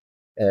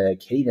of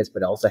kiddiness,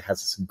 but it also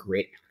has some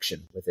great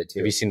action with it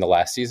too. Have you seen the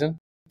last season?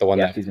 The one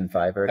that season 5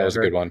 or whatever? That was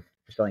a good one.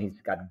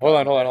 He's got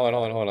hold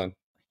on.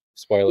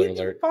 Spoiler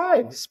alert.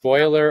 5.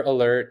 Spoiler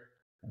alert.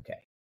 Okay.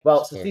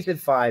 Well, so season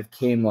 5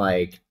 came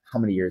like how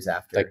many years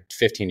after? Like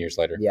 15 years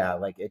later. Yeah,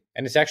 like it.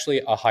 And it's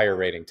actually a higher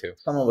rating too.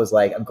 Someone was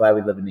like, "I'm glad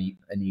we live in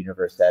a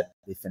universe that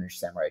they finished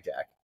Samurai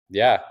Jack."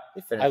 Yeah,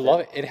 I love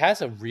it. It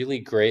has a really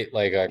great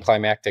like a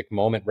climactic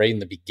moment right in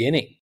the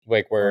beginning,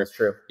 like where that's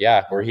true.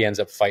 Yeah, where he ends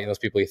up fighting those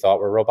people he thought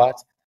were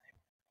robots.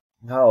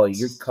 Oh,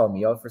 you're calling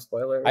me out for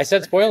spoilers? I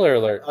said spoiler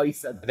alert. Oh, you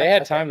said that. They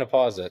had time to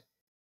pause it.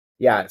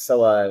 Yeah,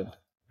 so I was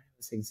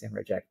saying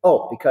Samurai Jack.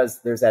 Oh,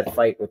 because there's that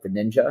fight with the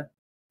ninja.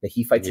 That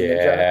he fights a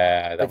ninja.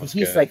 Yeah, that was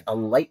he's good. like a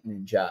light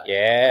ninja.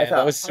 Yeah,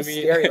 that was how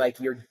sweet. scary. Like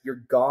you're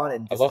gone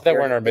and I love that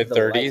we're in our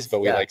mid-30s, but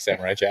we like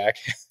Samurai Jack.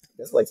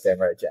 Just like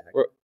Samurai Jack.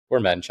 We're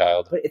men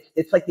child. But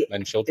it's like the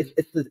men children.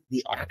 It's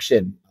the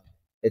action.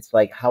 It's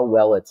like how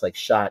well it's like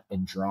shot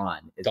and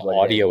drawn. The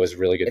audio is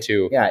really good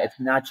too. Yeah, it's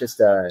not just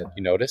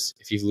You notice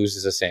if he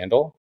loses a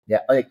sandal. Yeah,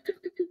 like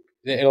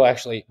it'll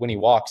actually when he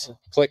walks,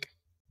 click,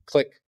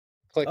 click.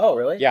 Click. Oh,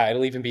 really? Yeah,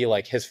 it'll even be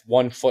like his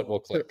one foot will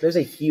click. There's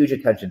a huge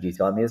attention to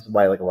detail. I mean, this is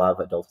why like a lot of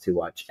adults too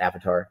watch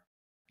Avatar.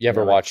 You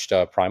ever watched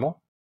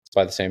Primal? It's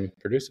by the same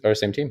producer or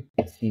same team.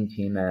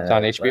 Team. It's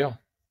on HBO.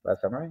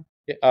 Last Samurai?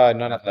 Yeah,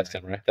 no, not Last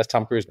Samurai. That's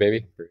Tom Cruise,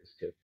 baby. Cruise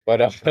too.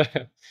 But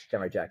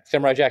Samurai Jack.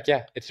 Samurai Jack,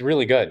 yeah, it's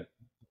really good.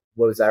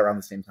 What was that around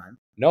the same time?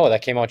 No,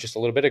 that came out just a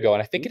little bit ago,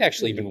 and I think it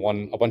actually even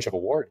won a bunch of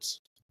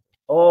awards.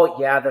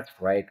 Oh yeah, that's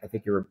right. I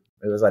think it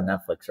was on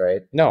Netflix,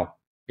 right? No,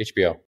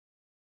 HBO.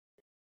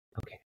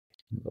 Okay.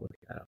 Look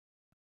that up.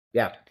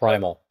 Yeah,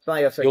 Primal.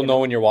 You'll know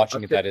when you're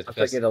watching it that it's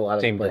the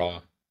same draw.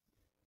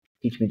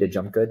 Teach Me to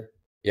Jump Good.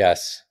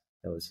 Yes,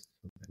 that was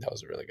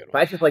a really good one.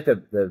 But I just like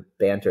the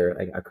banter,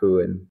 like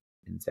Aku and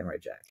Samurai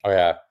Jack. Oh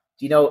yeah.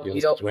 Do you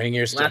know? Swing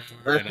your stick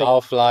and I'll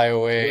fly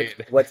away.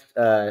 What's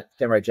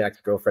Samurai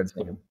Jack's girlfriend's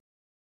name?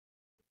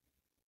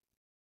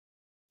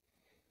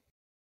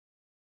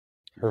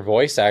 Her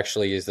voice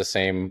actually is the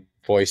same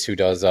voice who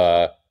does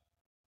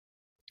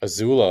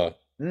Azula,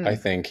 I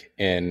think,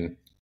 in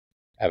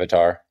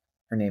Avatar.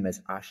 Her name is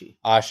Ashi.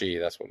 Ashi,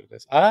 that's what it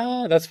is.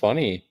 Ah, that's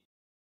funny.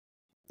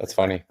 That's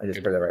funny. I just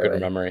heard that right.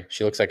 Good memory.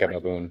 She looks like a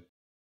baboon.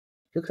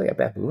 She looks like a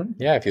baboon?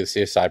 Yeah, if you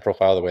see a side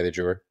profile, the way they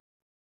drew her.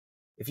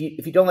 If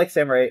you don't like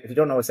Samurai, if you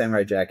don't know what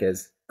Samurai Jack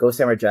is, go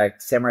Samurai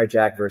Jack. Samurai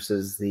Jack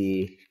versus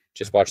the.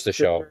 Just watch the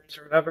show. Or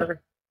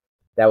whatever.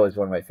 That was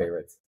one of my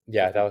favorites.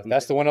 Yeah,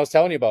 that's the one I was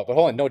telling you about. But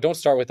hold on, no, don't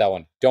start with that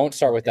one. Don't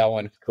start with that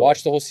one. Cool.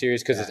 Watch the whole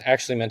series because it's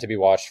actually meant to be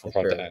watched from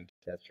front to end.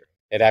 That's true.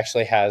 It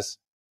actually has,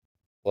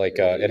 like,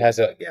 it has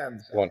a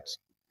once.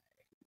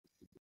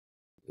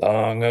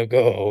 Long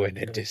ago in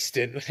a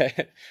distant.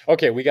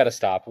 Okay, we got to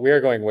stop. We are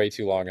going way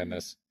too long on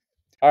this.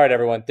 All right,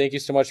 everyone. Thank you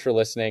so much for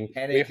listening.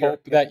 And we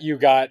hope that you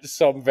got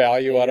some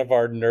value out of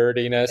our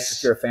nerdiness.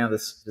 If you're a fan of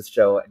this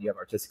show and you have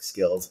artistic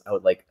skills, I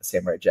would like a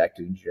Samurai Jack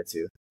doing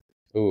jiu-jitsu.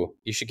 Ooh,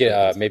 you should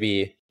get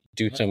maybe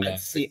do some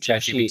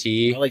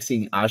ChatGPT. I like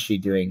seeing Ashi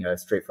doing a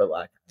straight foot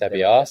lock. That'd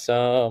be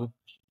awesome.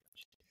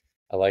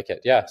 I like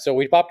it. Yeah. So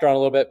we popped around a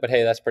little bit, but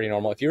hey, that's pretty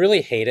normal. If you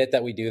really hate it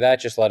that we do that,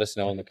 just let us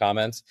know in the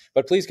comments.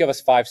 But please give us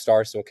 5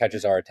 stars so it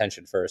catches our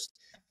attention first.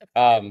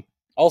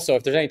 Also,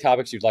 if there's any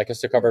topics you'd like us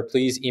to cover,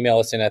 please email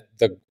us in at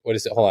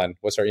hold on.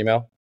 What's our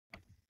email?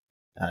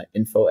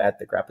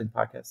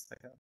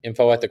 info@thegrapplingpodcast.com.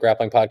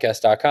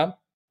 info@thegrapplingpodcast.com.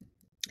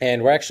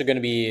 And we're actually going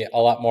to be a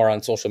lot more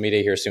on social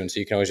media here soon. So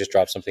you can always just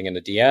drop something in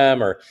the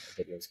DM or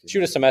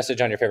shoot us a message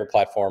on your favorite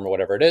platform or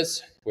whatever it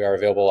is. We are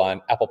available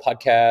on Apple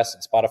Podcasts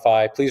and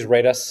Spotify. Please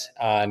rate us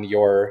on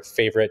your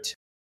favorite,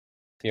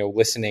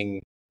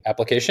 listening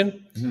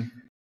application. Mm-hmm.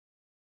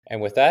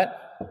 And with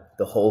that,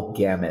 the whole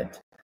gamut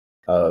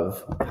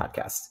of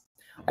podcasts.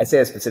 I say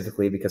that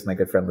specifically because my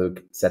good friend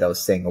Luke said I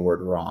was saying a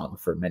word wrong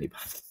for many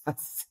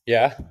podcasts.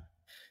 Yeah.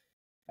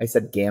 I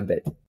said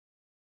gambit.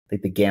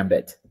 Like the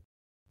gambit.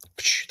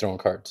 Throwing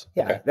cards.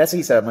 Yeah, okay. That's what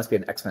he said. I must be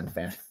an X-Men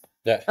fan.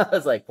 Yeah. I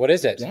was like, what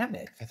is it?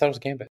 Gambit. I thought it was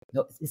Gambit.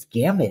 No, it's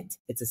Gamut.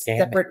 It's a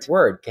separate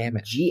word.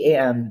 Gamut.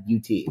 Gamut.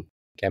 Gamut.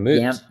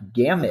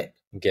 Gamut.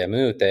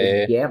 Gamut.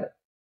 Gamut.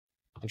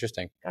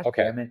 Interesting. Gosh,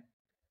 okay. Gamut.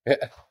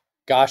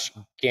 Gosh,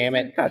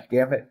 gamut. Gosh,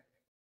 gamut.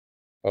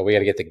 Well, we got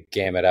to get the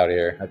gamut out of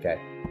here. Okay.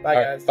 Bye,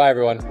 guys. Right, bye,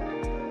 everyone.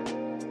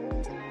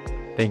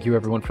 Thank you,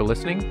 everyone, for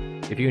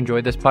listening. If you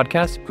enjoyed this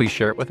podcast, please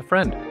share it with a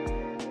friend.